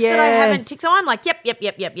 box that I haven't Yes. ticked. So I'm like, yep.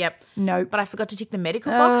 Nope. But I forgot to tick the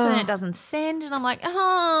medical box, and then it doesn't send. And I'm like, they're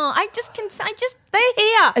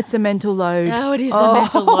here. It's a mental load. Oh, it is the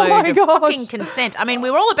mental load my of gosh. fucking consent. I mean,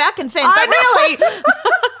 we were all about consent, but really.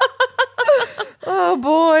 Oh,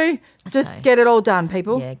 boy. Just So- get it all done,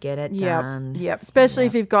 people. Yeah, get it Yep. done. Yep. Especially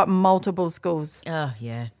if you've got multiple schools. Oh,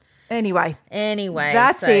 yeah. Anyway,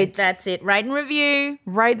 That's it. That's it. Rate and review.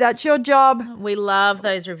 that's your job. We love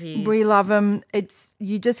those reviews. We love them.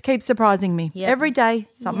 You just keep surprising me. Yep. Every day,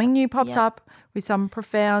 something new pops Yep. up with some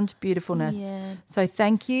profound beautifulness. Yeah. So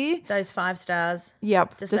thank you. those 5 stars.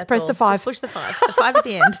 Yep. Just Just that's press all. the 5. Just push the 5. The 5 at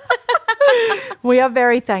the end. We are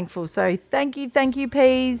very thankful. So thank you,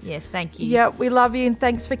 Peas. Yes, thank you. Yeah, we love you and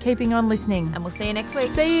thanks for keeping on listening. And we'll see you next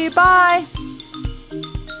week. See you. Bye.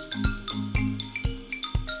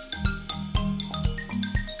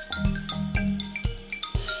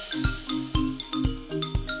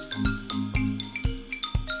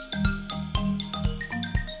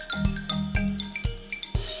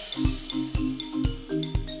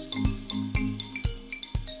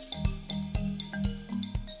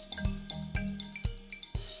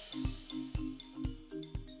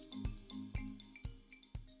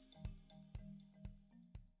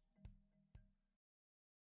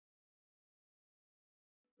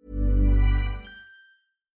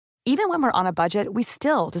 Even when we're on a budget, we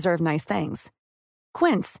still deserve nice things.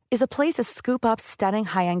 Quince is a place to scoop up stunning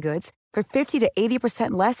high-end goods for 50 to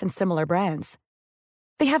 80% less than similar brands.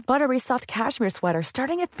 They have buttery soft cashmere sweaters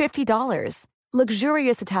starting at $50,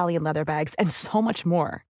 luxurious Italian leather bags, and so much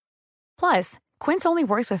more. Plus, Quince only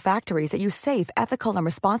works with factories that use safe, ethical, and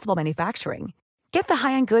responsible manufacturing. Get the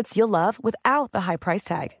high-end goods you'll love without the high price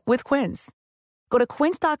tag with Quince. Go to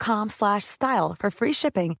quince.com/style for free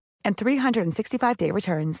shipping and 365-day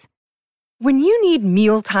returns. When you need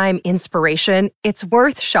mealtime inspiration, it's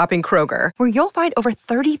worth shopping Kroger, where you'll find over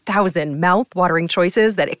 30,000 mouth-watering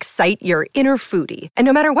choices that excite your inner foodie. And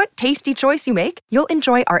no matter what tasty choice you make, you'll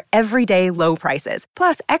enjoy our everyday low prices,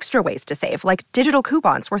 plus extra ways to save, like digital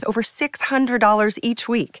coupons worth over $600 each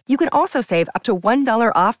week. You can also save up to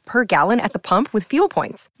 $1 off per gallon at the pump with fuel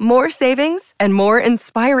points. More savings and more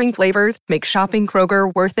inspiring flavors make shopping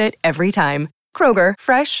Kroger worth it every time. Kroger,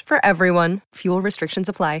 fresh for everyone. Fuel restrictions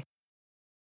apply.